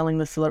 like nailing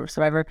the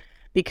survivor?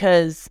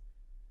 Because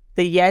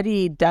the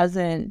Yeti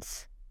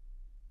doesn't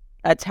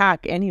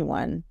attack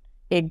anyone.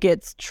 It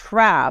gets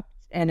trapped,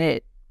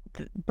 and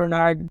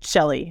Bernard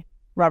Shelley,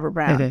 Robert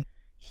Brown,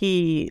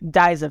 he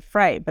dies of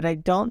fright. But I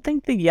don't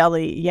think the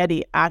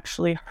Yeti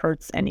actually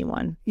hurts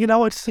anyone.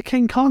 It's the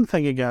King Kong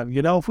thing again.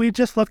 If we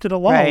just left it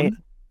alone,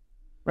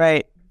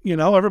 right.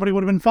 Everybody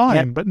would have been fine.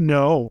 Yep. But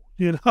no,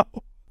 and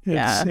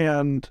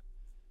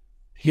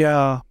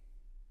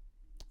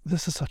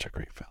this is such a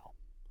great film.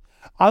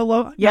 I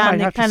love. Yeah, I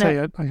have to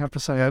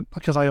say it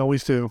because I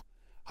always do.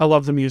 I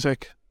love the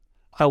music.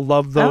 I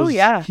love those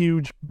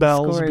huge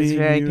bells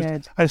being used.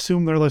 Good. I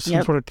assume they're like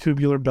some sort of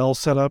tubular bell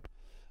setup.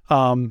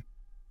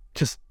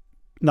 Just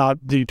not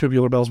the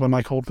Tubular Bells by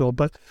Mike Oldfield,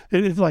 but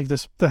it's like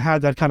this, that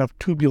had that kind of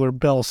tubular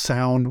bell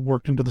sound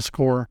worked into the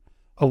score.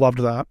 I loved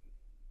that.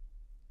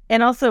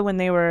 And also when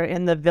they were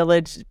in the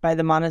village by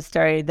the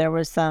monastery, there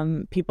were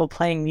some people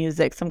playing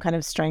music, some kind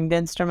of stringed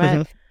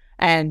instrument.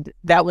 And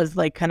that was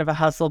like kind of a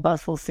hustle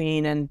bustle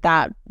scene. And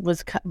that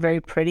was very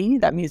pretty,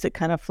 that music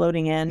kind of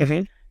floating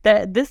in.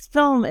 This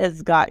film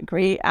has got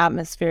great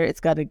atmosphere. It's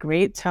got a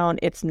great tone.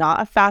 It's not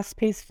a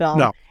fast-paced film.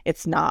 No.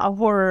 It's not a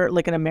horror,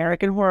 like an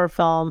American horror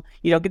film.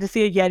 You don't get to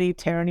see a Yeti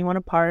tear anyone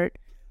apart.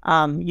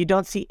 You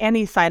don't see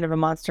any sign of a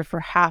monster for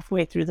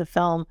halfway through the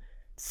film.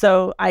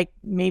 So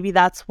maybe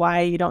that's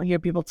why you don't hear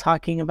people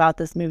talking about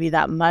this movie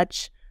that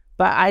much.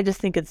 But I just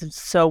think it's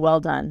so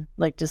well done.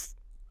 Like, just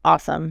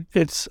awesome.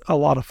 It's a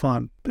lot of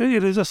fun.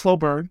 It is a slow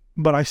burn,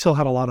 but I still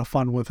had a lot of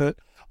fun with it.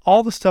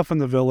 All the stuff in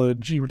the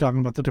village, you were talking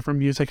about the different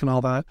music and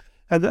all that.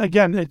 And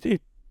again,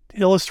 it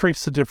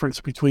illustrates the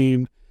difference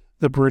between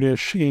the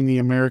British and the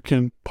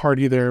American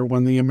party there,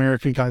 when the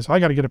American guys, I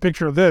got to get a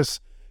picture of this,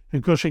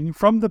 and Cushing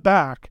from the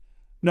back,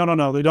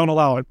 no, they don't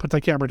allow it. Put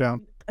that camera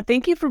down.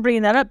 Thank you for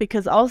bringing that up,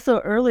 because also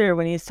earlier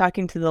when he's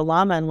talking to the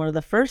llama in one of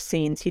the first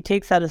scenes, he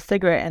takes out a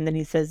cigarette and then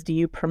he says, "Do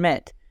you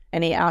permit?"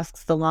 And he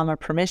asks the llama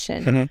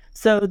permission.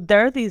 So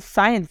there are these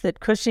signs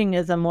that Cushing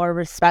is a more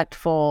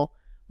respectful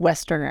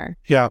Westerner.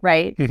 Yeah.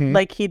 Right?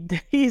 Like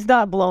he's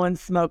not blowing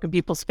smoke in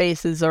people's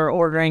faces or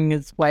ordering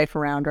his wife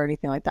around or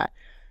anything like that.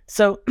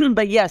 So,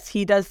 but yes,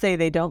 he does say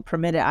they don't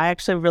permit it. I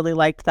actually really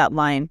liked that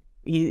line.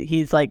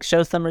 He's like,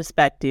 show some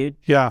respect, dude.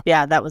 Yeah.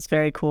 Yeah, that was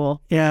very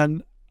cool.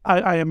 And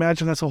I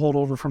imagine that's a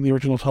holdover from the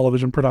original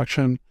television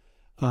production.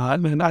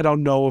 And I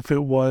don't know if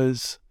it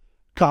was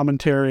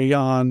commentary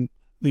on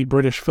the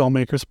British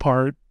filmmakers'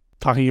 part,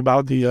 talking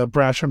about the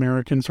brash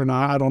Americans or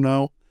not. I don't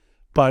know.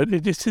 But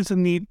it just is a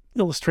neat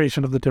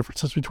illustration of the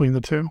differences between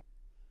the two.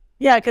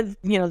 Yeah, because,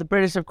 the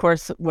British, of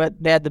course,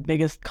 they had the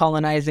biggest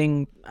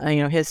colonizing,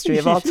 history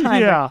of all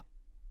time. Yeah.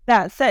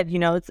 That said,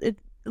 it's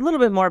a little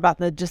bit more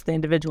about just the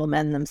individual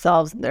men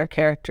themselves and their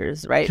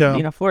characters, right?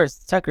 Yeah.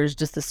 Forrest Tucker's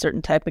just a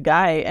certain type of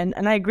guy. And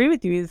I agree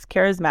with you. He's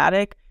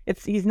charismatic.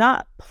 He's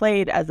not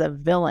played as a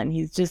villain.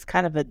 He's just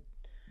kind of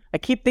I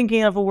keep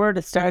thinking of a word.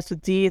 It starts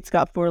with D. It's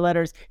got 4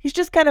 letters. He's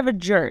just kind of a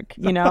jerk,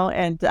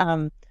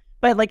 and,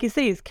 but like you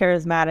say, he's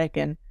charismatic.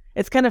 And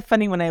it's kind of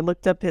funny when I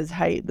looked up his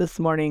height this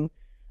morning.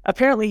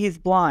 Apparently he's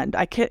blonde.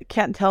 I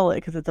can't tell it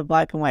because it's a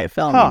black and white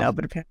film,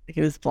 but apparently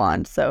he was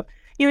blonde. So,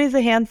 he's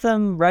a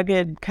handsome,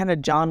 rugged, kind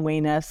of John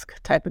Wayne-esque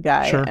type of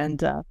guy. Sure.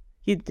 And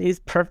he's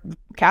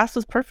cast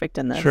was perfect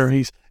in this. Sure,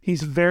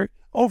 he's very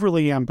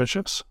overly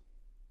ambitious.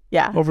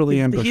 Yeah. Overly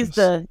ambitious. He's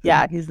the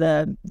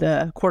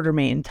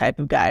Quartermain type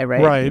of guy,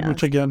 right? Right, Yeah.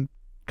 which again,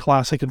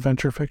 classic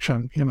adventure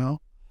fiction,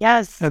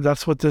 Yes. And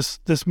that's what this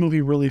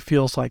movie really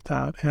feels like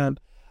that. And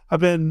I've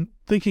been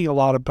thinking a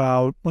lot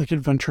about like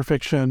adventure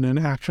fiction and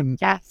action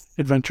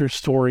adventure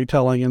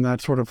storytelling and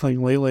that sort of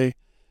thing lately.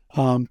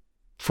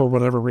 For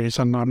whatever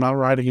reason, I'm not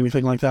writing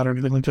anything like that or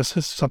anything like this.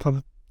 It's something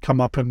that come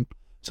up in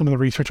some of the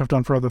research I've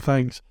done for other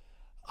things.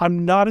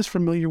 I'm not as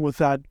familiar with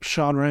that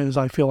genre as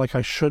I feel like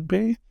I should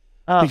be,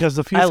 because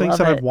the few things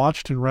that I've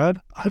watched and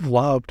read, I've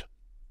loved.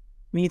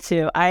 Me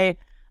too. I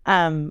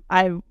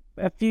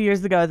a few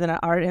years ago I was in an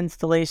art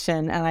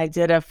installation and I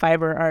did a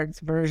fiber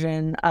arts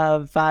version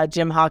of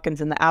Jim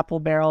Hawkins in the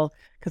Apple Barrel,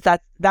 because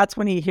that's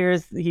when he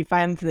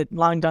finds that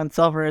Long John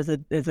Silver is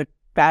a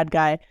bad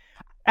guy.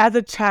 As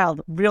a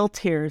child, real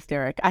tears,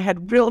 Derek. I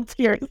had real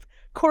tears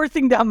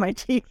coursing down my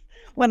cheeks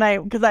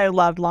because I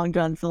loved Long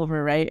John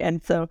Silver, right?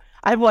 And so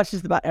I've watched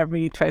just about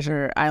every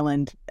Treasure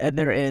Island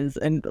there is,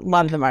 and a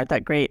lot of them aren't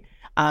that great.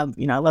 I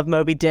love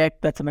Moby Dick.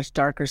 That's a much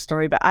darker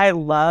story, but I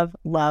love,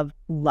 love,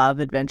 love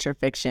adventure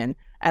fiction.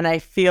 And I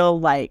feel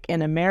like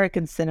in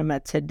American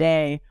cinema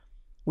today,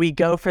 we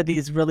go for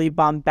these really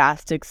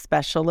bombastic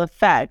special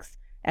effects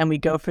and we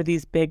go for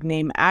these big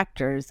name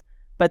actors,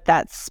 but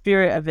that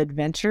spirit of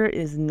adventure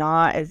is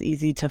not as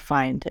easy to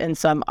find. And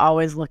so I'm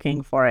always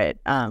looking for it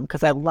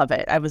because I love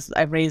it.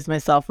 I raised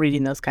myself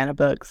reading those kind of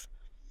books.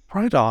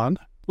 Right on.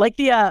 Like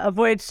the A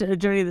Voyage to the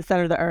Journey to the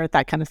Center of the Earth,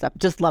 that kind of stuff.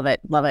 Just love it.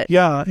 Love it.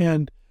 Yeah.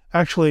 And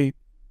actually,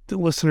 the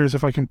listeners,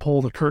 if I can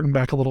pull the curtain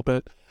back a little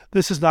bit,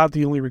 this is not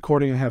the only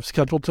recording I have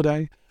scheduled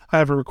today. I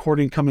have a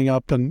recording coming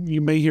up, and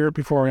you may hear it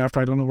before or after.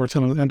 I don't know where it's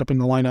going to end up in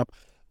the lineup,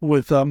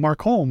 with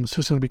Mark Holmes,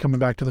 who's going to be coming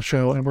back to the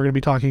show, and we're going to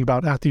be talking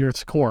about At the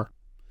Earth's Core.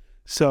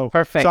 So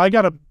perfect. So I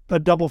got a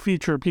double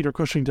feature of Peter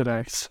Cushing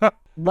today. So,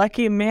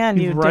 lucky man,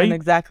 you're doing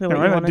exactly what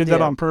you want to do. I did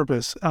that on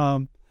purpose.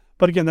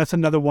 But again, that's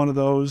another one of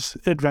those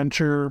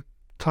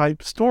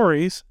adventure-type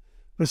stories.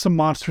 There's some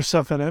monster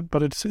stuff in it,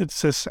 but it's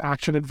this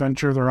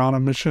action-adventure. They're on a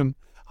mission,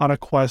 on a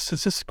quest.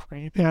 It's just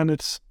great, and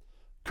it's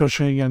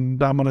Cushing,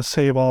 and I'm going to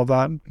save all of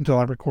that until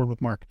I record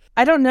with Mark.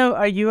 I don't know.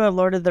 Are you a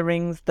Lord of the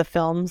Rings, the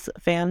films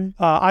fan?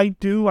 I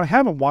do. I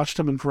haven't watched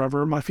them in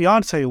forever. My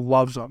fiance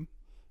loves them.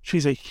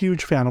 She's a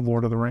huge fan of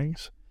Lord of the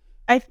Rings.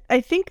 I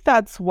think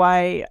that's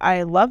why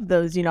I love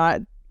those.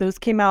 Those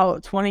came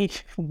out 2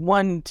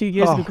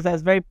 years ago because I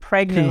was very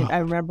pregnant. I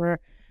remember.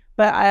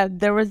 But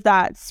there was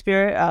that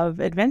spirit of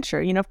adventure.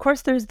 Of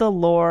course, there's the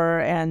lore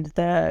and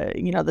the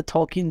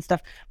Tolkien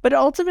stuff, but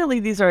ultimately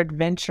these are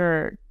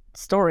adventure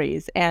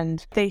stories,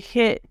 and they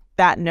hit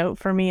that note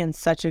for me in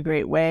such a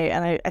great way.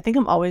 And I think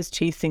I'm always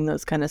chasing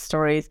those kind of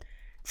stories.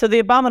 So The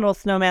Abominable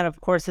Snowman, of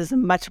course, is a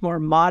much more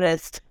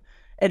modest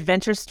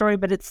adventure story,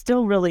 but it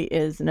still really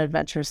is an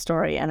adventure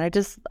story. And I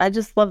just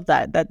love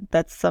that.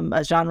 That's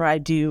a genre I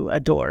do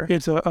adore.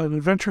 It's an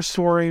adventure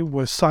story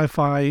with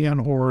sci-fi and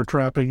horror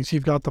trappings.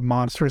 You've got the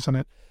monsters in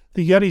it.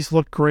 The Yetis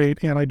look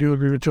great, and I do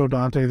agree with Joe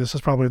Dante. This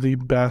is probably the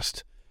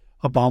best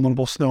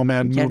Abominable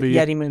Snowman movie.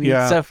 Yeti movie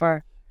so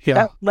far.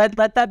 Yeah. Let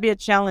that be a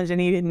challenge.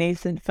 Any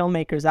nascent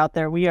filmmakers out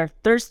there, we are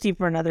thirsty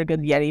for another good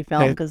Yeti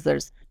film because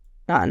there's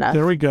not enough.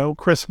 There we go.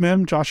 Chris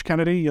Mim, Josh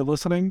Kennedy, you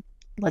listening?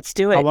 Let's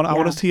do it. I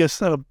want to see a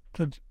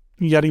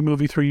Yeti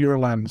movie through your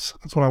lens.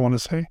 That's what I want to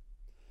say.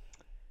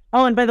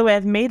 Oh, and by the way,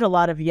 I've made a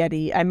lot of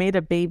Yeti. I made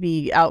a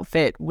baby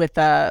outfit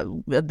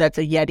that's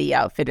a Yeti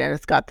outfit, and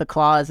it's got the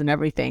claws and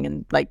everything,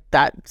 and like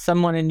that.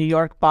 Someone in New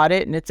York bought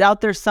it, and it's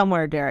out there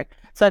somewhere, Derek.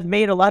 So I've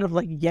made a lot of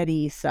like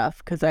Yeti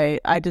stuff because I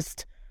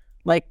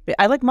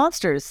like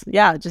monsters.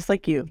 Yeah, just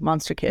like you,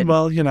 Monster Kid.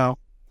 Well,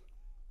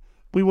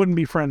 we wouldn't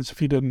be friends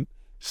if you didn't.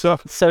 So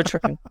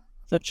true.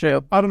 So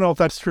true. I don't know if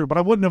that's true, but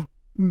I wouldn't have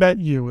met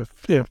you if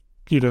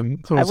you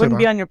didn't. So I wouldn't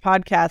be on your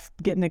podcast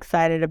getting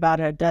excited about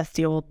a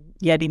dusty old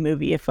Yeti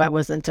movie if I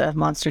wasn't a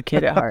Monster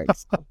Kid at heart.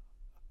 So.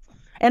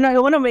 And I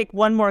want to make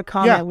one more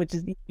comment, which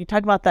is you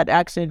talk about that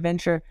action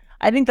adventure.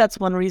 I think that's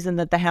one reason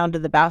that The Hound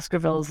of the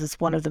Baskervilles is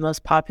one of the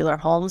most popular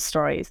Holmes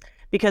stories,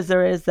 because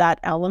there is that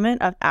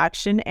element of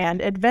action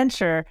and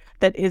adventure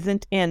that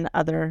isn't in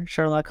other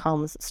Sherlock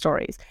Holmes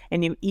stories.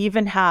 And you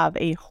even have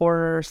a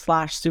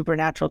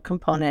horror/supernatural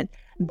component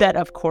that,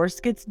 of course,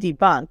 gets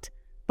debunked.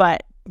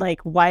 But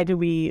like, why do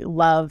we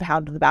love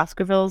Hound of the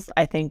Baskervilles?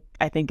 I think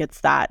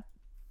it's that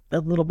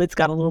it's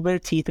got a little bit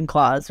of teeth and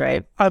claws,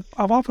 right? I've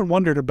often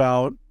wondered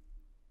about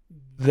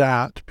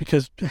that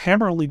because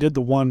Hammer only did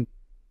the one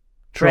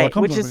Sherlock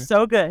Holmes which movie, is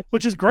so good.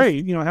 Which is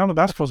great. Hound of the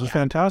Baskervilles is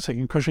fantastic,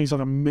 and Cushing's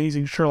an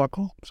amazing Sherlock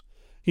Holmes.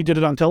 He did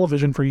it on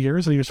television for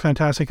years, and he was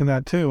fantastic in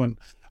that too. And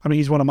I mean,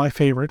 he's one of my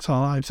favorites.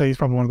 I'd say he's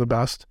probably one of the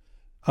best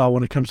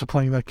when it comes to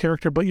playing that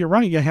character. But you're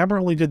right. Yeah, Hammer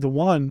only did the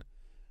one.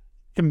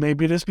 And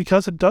maybe it is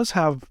because it does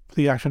have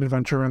the action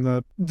adventure and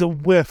the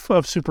whiff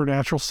of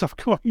supernatural stuff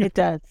going on. It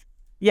does.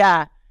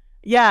 Yeah.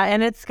 Yeah.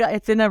 And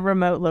it's in a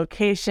remote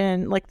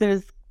location. Like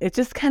it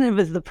just kind of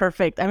is the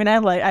perfect. I mean,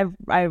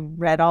 I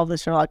read all the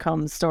Sherlock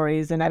Holmes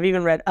stories, and I've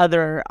even read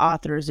other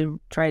authors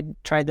who tried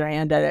their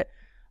hand at it.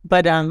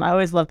 But I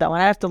always loved that one.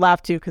 I have to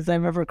laugh too, because I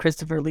remember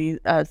Christopher Lee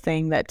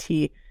saying that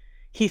he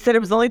said it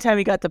was the only time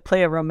he got to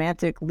play a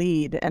romantic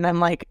lead. And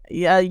I'm like,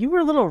 yeah, you were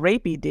a little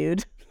rapey,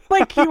 dude.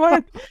 Like you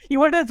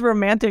weren't as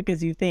romantic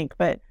as you think,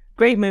 but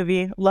great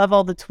movie. Love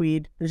all the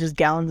tweed. There's just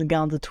gallons and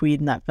gallons of tweed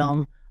in that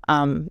film.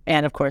 And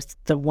of course,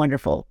 the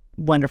wonderful,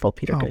 wonderful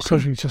Peter Cushing.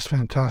 Cushing's just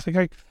fantastic.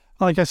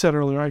 Like I said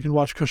earlier, I can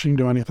watch Cushing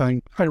do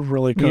anything. I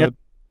really could. Yep.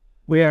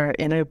 We are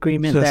in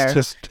agreement there.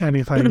 Just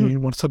anything he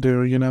wants to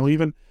do,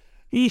 even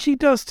he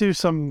does do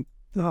some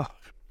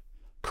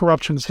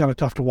corruption's kind of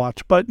tough to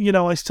watch, but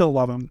I still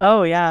love him.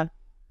 Oh yeah.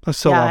 I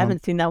still love him. I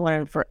haven't seen that one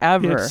in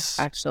forever,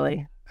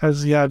 actually.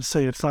 As I'd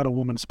say, it's not a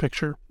woman's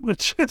picture,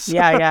 which it's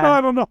yeah.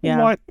 I don't know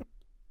why. I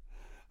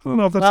don't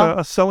know if that's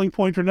a selling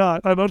point or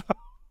not. I don't know.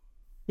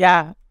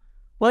 Yeah.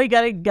 Well, you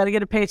gotta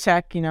get a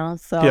paycheck,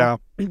 So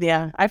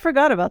yeah. I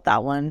forgot about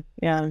that one.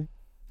 Yeah.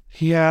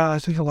 Yeah, I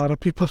think a lot of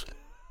people.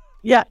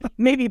 Yeah,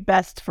 maybe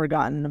best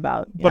forgotten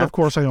about. But of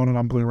course, I own it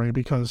on Blu-ray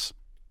because,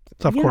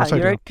 of course, I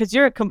do. Because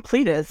you're a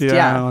completist.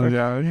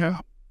 Yeah.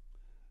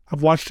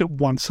 I've watched it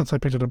once since I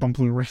picked it up on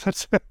Blu-ray.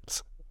 That's it.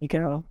 There you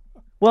go.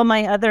 Well,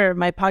 my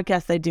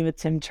podcast I do with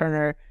Tim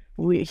Turner,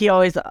 we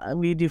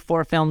do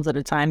 4 films at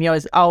a time. He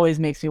always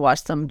makes me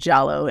watch some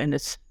giallo, and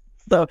it's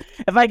so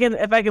if I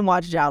can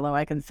watch giallo,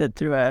 I can sit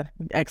through a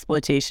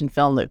exploitation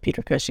film that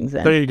Peter Cushing's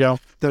in.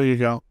 There you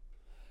go.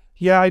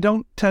 Yeah, I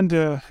don't tend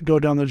to go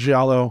down the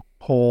giallo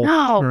hole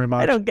very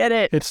much. I don't get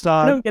it. It's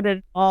not. I don't get it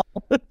at all.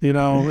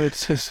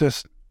 It's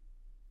just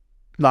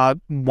not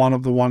one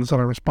of the ones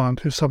that I respond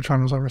to,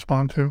 subgenres I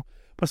respond to.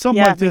 But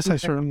something like this, I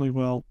certainly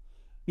will.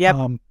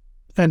 Yep.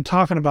 And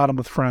talking about them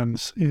with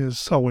friends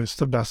is always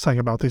the best thing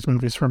about these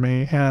movies for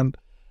me. And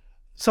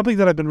something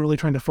that I've been really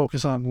trying to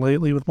focus on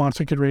lately with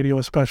Monster Kid Radio,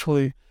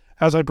 especially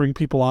as I bring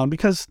people on,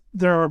 because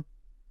there are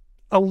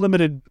a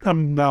limited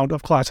amount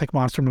of classic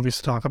monster movies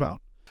to talk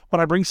about. When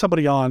I bring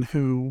somebody on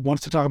who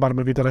wants to talk about a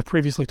movie that I've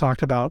previously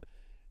talked about,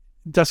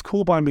 that's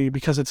cool by me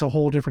because it's a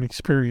whole different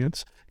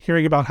experience.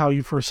 Hearing about how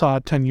you first saw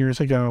it 10 years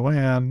ago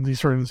and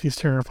he's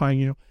terrifying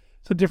you.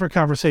 It's a different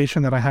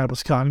conversation that I had with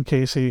Scott and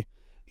Casey,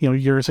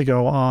 years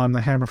ago on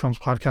the Hammer Films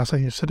podcast I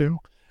used to do.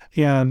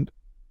 And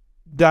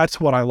that's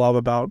what I love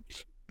about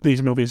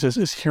these movies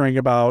is hearing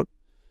about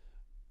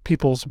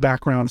people's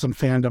backgrounds and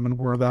fandom and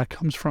where that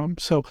comes from.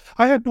 So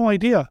I had no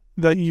idea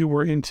that you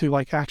were into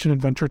like action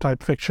adventure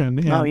type fiction.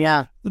 And oh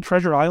yeah. The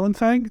Treasure Island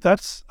thing,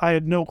 I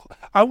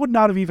would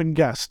not have even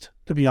guessed,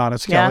 to be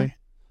honest, Kelly.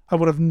 I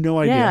would have no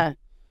idea. Yeah.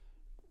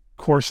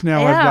 course,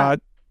 now I've got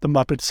the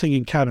Muppets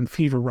singing Cabin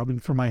Fever rubbing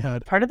through my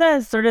head. Part of that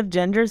is sort of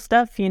gender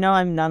stuff.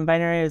 I'm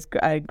non-binary.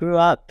 I grew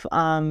up,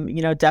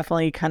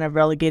 definitely kind of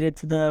relegated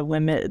to the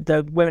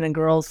women and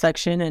girls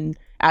section, and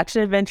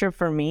action adventure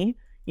for me.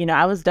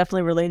 I was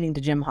definitely relating to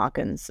Jim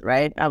Hawkins,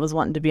 right? I was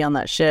wanting to be on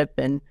that ship,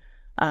 and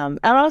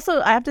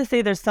also I have to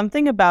say there's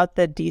something about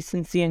the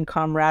decency and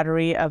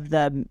camaraderie of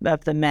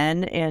the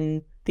men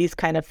in these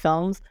kind of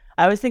films.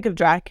 I always think of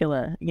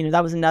Dracula.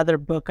 That was another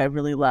book I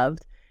really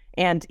loved.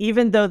 And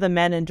even though the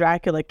men in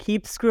Dracula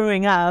keep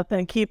screwing up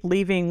and keep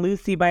leaving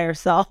Lucy by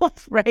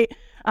herself, right?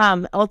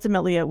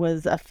 Ultimately, it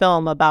was a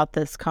film about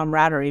this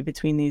camaraderie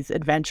between these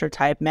adventure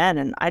type men.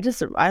 And I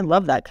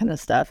love that kind of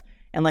stuff.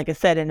 And like I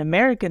said, in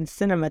American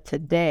cinema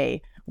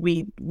today,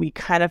 we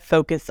kind of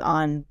focus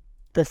on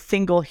the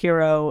single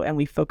hero and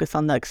we focus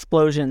on the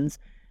explosions.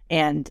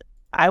 And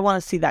I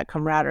want to see that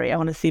camaraderie. I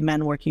want to see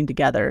men working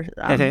together,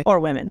 or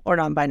women, or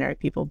non-binary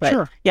people. But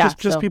sure,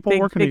 just people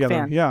working together.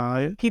 Fan.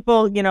 Yeah,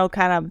 people,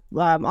 kind of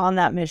on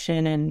that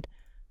mission and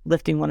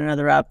lifting one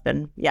another up.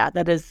 And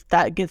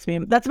that gets me.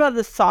 That's about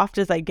as soft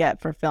as I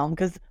get for film,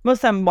 because most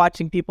of the time I'm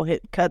watching people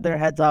cut their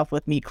heads off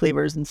with meat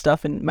cleavers and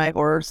stuff and my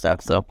horror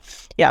stuff. So,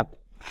 yeah,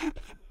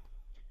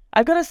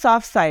 I've got a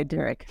soft side,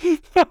 Derek.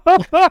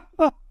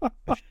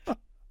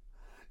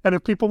 And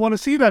if people want to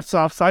see that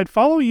soft side,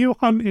 follow you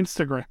on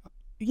Instagram.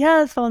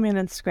 Yes, follow me on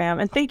Instagram.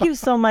 And thank you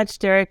so much,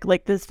 Derek.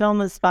 This film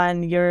is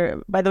fun.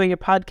 By the way, your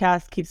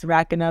podcast keeps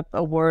racking up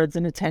awards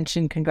and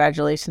attention.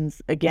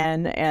 Congratulations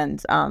again.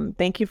 And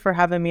thank you for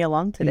having me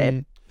along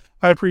today.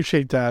 I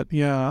appreciate that.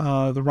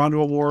 Yeah, the Rondo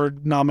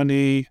Award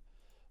nominations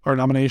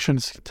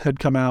had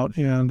come out,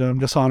 and I'm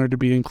just honored to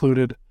be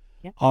included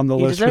on the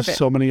list with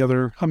so many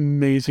other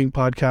amazing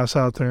podcasts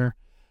out there.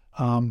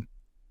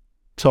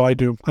 So I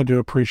do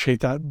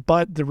appreciate that.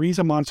 But the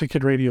reason Monster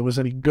Kid Radio is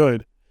any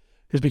good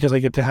is because I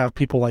get to have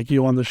people like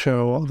you on the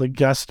show. The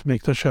guests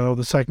make the show,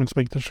 the segments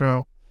make the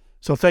show.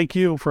 So thank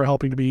you for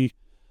helping to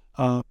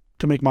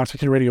make Monster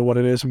Kid Radio what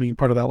it is and being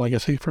part of that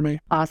legacy for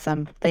me.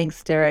 Awesome.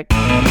 Thanks, Derek.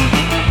 That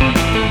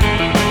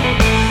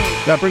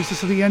brings us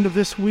to the end of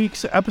this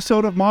week's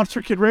episode of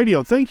Monster Kid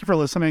Radio. Thank you for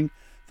listening.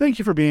 Thank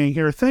you for being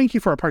here. Thank you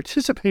for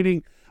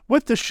participating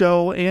with the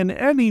show in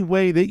any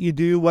way that you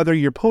do, whether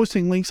you're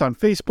posting links on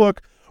Facebook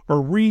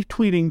or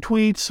retweeting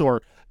tweets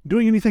or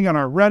doing anything on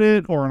our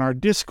Reddit or on our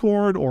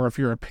Discord, or if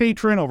you're a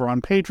patron over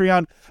on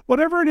Patreon,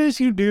 whatever it is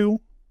you do,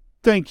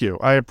 thank you.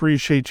 I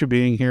appreciate you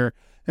being here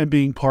and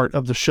being part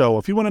of the show.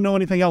 If you want to know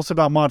anything else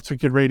about Monster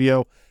Kid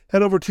Radio,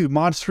 head over to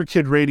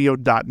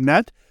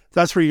monsterkidradio.net.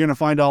 That's where you're going to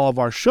find all of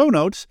our show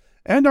notes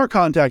and our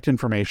contact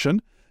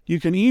information.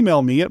 You can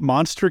email me at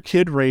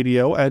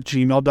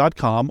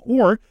monsterkidradio@gmail.com,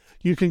 or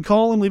you can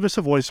call and leave us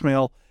a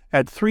voicemail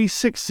at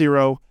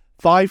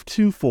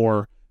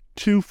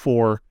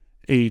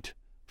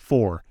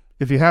 360-524-2484.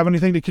 If you have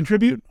anything to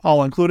contribute,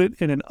 I'll include it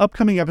in an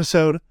upcoming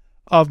episode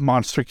of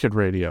Monster Kid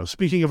Radio.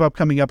 Speaking of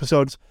upcoming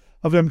episodes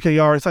of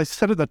MKR, as I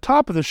said at the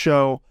top of the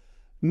show,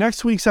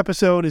 next week's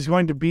episode is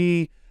going to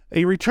be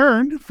a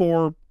return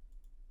for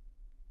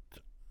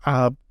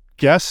a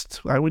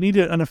guest. We need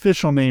an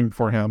official name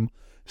for him.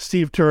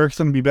 Steve Turek's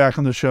going to be back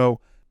on the show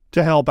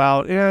to help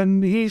out,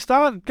 and he's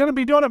not going to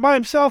be doing it by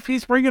himself.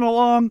 He's bringing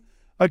along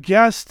a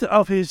guest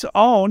of his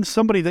own,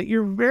 somebody that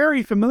you're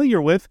very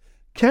familiar with.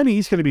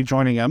 Kenny's going to be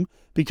joining him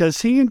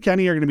because he and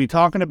Kenny are going to be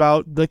talking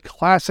about the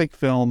classic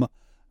film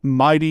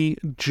Mighty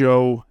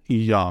Joe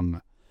Young.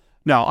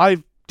 Now,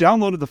 I've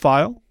downloaded the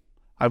file.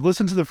 I've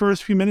listened to the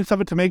first few minutes of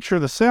it to make sure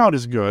the sound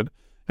is good.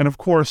 And of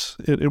course,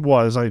 it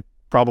was. I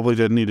probably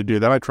didn't need to do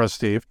that. I trust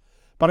Steve.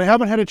 But I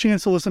haven't had a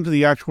chance to listen to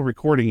the actual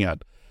recording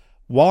yet.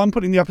 While I'm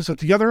putting the episode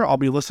together, I'll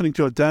be listening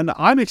to it then.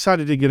 I'm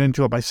excited to get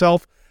into it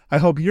myself. I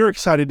hope you're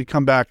excited to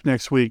come back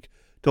next week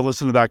to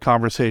listen to that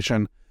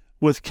conversation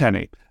with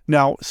Kenny.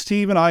 Now,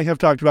 Steve and I have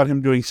talked about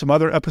him doing some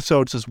other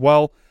episodes as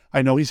well.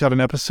 I know he's had an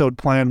episode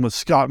planned with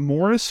Scott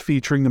Morris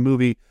featuring the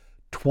movie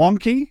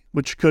Twonky,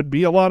 which could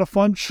be a lot of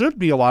fun, should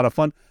be a lot of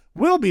fun,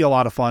 will be a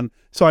lot of fun.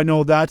 So I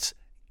know that's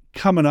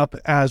coming up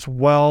as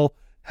well,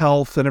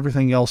 health and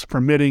everything else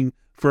permitting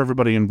for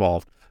everybody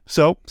involved.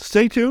 So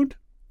stay tuned,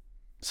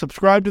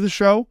 subscribe to the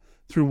show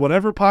through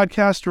whatever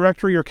podcast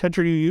directory or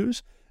catcher you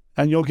use,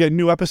 and you'll get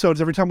new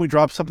episodes every time we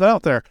drop something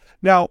out there.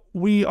 Now,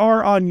 we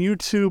are on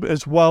YouTube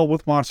as well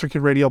with Monster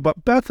Kid Radio,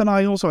 but Beth and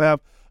I also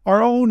have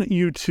our own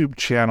YouTube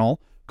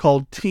channel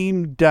called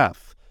Team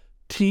Death,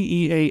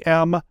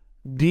 TEAMDETH.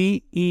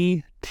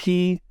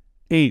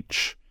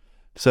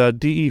 It's a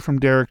DE from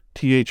Derek,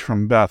 TH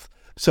from Beth.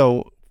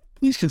 So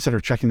please consider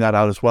checking that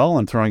out as well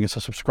and throwing us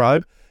a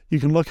subscribe. You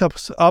can look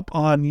us up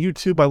on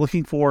YouTube by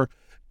looking for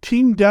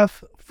Team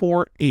Death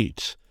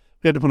 48.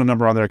 We had to put a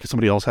number on there because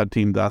somebody else had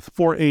Team Death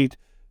 48.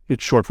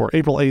 It's short for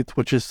April 8th,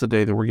 which is the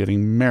day that we're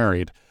getting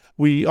married.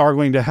 We are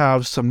going to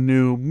have some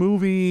new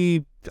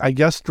movie,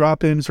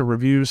 drop-ins or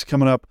reviews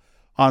coming up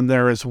on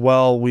there as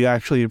well. We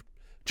actually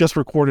just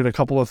recorded a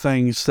couple of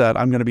things that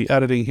I'm going to be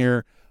editing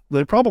here,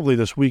 probably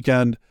this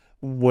weekend,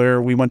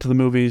 where we went to the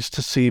movies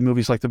to see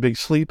movies like The Big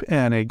Sleep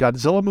and a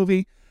Godzilla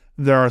movie.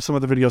 There are some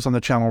of the videos on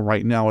the channel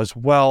right now as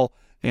well,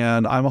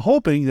 and I'm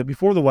hoping that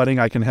before the wedding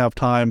I can have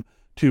time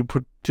to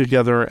put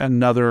together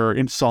another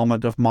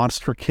installment of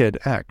Monster Kid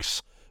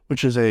X,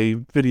 which is a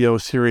video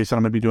series that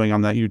I'm going to be doing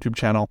on that YouTube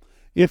channel.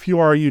 If you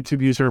are a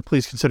YouTube user,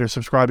 please consider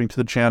subscribing to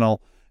the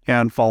channel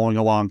and following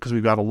along, because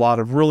we've got a lot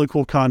of really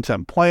cool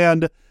content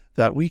planned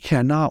that we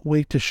cannot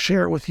wait to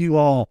share with you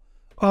all.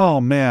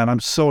 Oh man, I'm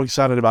so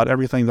excited about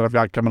everything that I've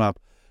got coming up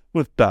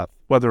with Beth,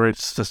 whether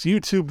it's this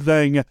YouTube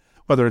thing,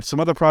 whether it's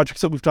some other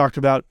projects that we've talked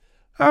about.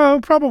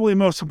 Probably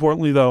most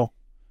importantly, though,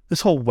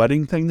 this whole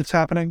wedding thing that's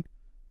happening.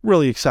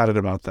 Really excited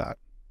about that.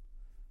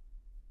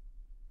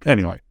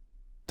 Anyway,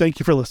 thank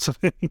you for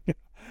listening.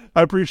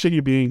 I appreciate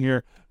you being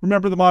here.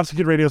 Remember, the Monster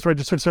Kid Radio is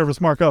registered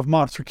service mark of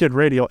Monster Kid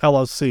Radio,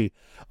 LLC.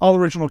 All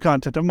original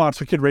content of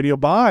Monster Kid Radio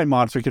by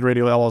Monster Kid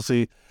Radio,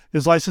 LLC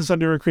is licensed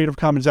under a Creative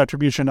Commons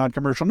Attribution,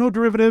 Non-Commercial, No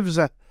Derivatives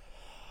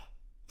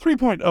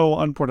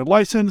 3.0 unported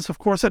license. Of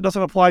course, that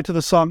doesn't apply to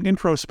the song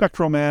Intro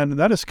Spectral Man.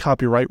 That is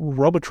copyright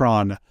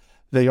Robotron.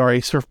 They are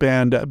a surf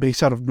band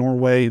based out of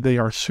Norway. They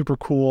are super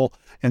cool,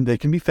 and they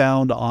can be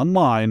found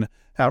online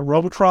at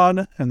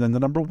Robotron and then the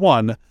number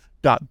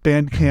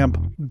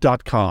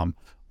 1.bandcamp.com.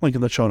 Link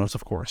in the show notes,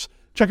 of course.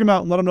 Check them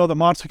out and let them know that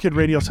Monster Kid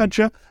Radio sent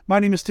you. My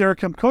name is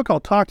Derek M. Cook. I'll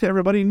talk to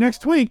everybody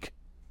next week.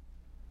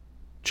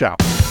 Ciao.